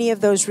for any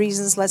of those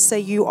reasons. Let's say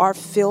you are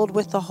filled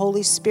with the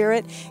Holy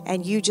Spirit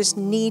and you just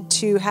need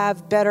to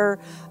have better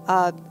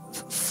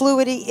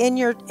fluidity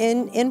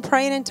in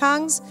praying in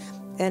tongues.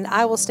 And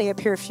I will stay up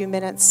here a few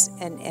minutes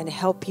and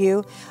help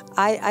you.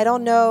 I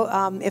don't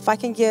know if I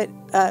can get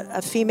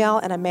a female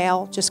and a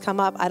male just come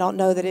up. I don't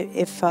know that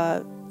if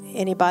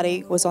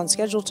anybody was on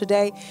schedule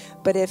today.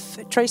 But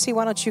if Tracy,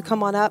 why don't you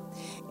come on up?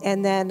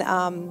 And then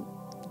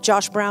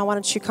Josh Brown, why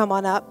don't you come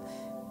on up?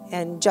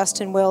 And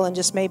Justin will, and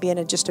just maybe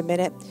in just a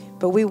minute.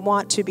 But we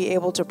want to be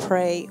able to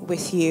pray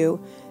with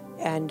you,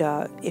 and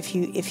if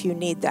you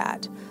need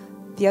that.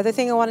 The other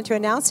thing I wanted to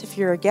announce, if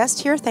you're a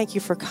guest here, thank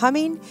you for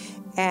coming.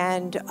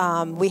 And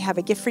we have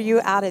a gift for you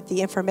out at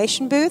the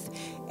information booth.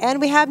 And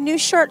we have new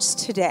shirts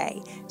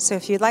today. So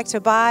if you'd like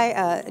to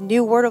buy a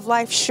new Word of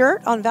Life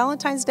shirt on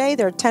Valentine's Day,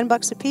 they're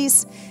 $10 a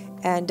piece.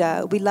 And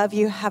we love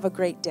you. Have a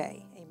great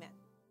day. Amen.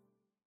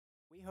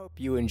 We hope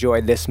you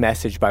enjoyed this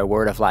message by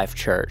Word of Life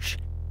Church.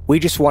 We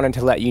just wanted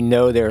to let you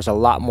know there's a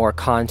lot more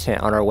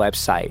content on our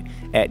website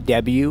at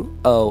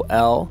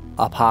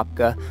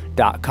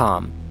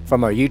wolapopka.com.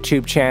 From our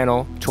YouTube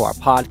channel, to our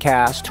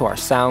podcast, to our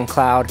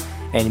SoundCloud,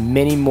 and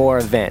many more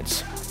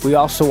events. We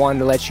also wanted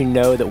to let you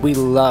know that we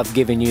love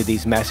giving you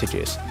these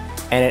messages.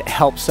 And it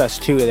helps us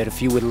too, that if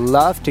you would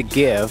love to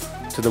give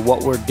to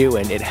what we're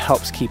doing, it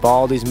helps keep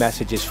all these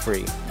messages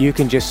free. You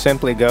can just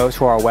simply go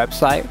to our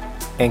website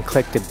and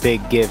click the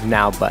big Give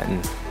Now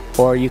button.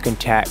 Or you can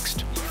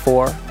text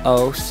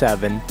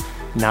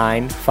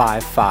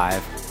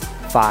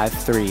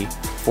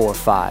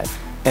 407-955-5345.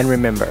 And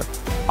remember,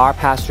 our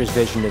pastor's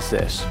vision is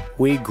this: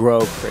 we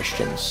grow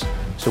Christians.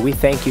 So we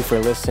thank you for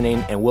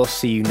listening, and we'll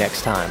see you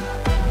next time.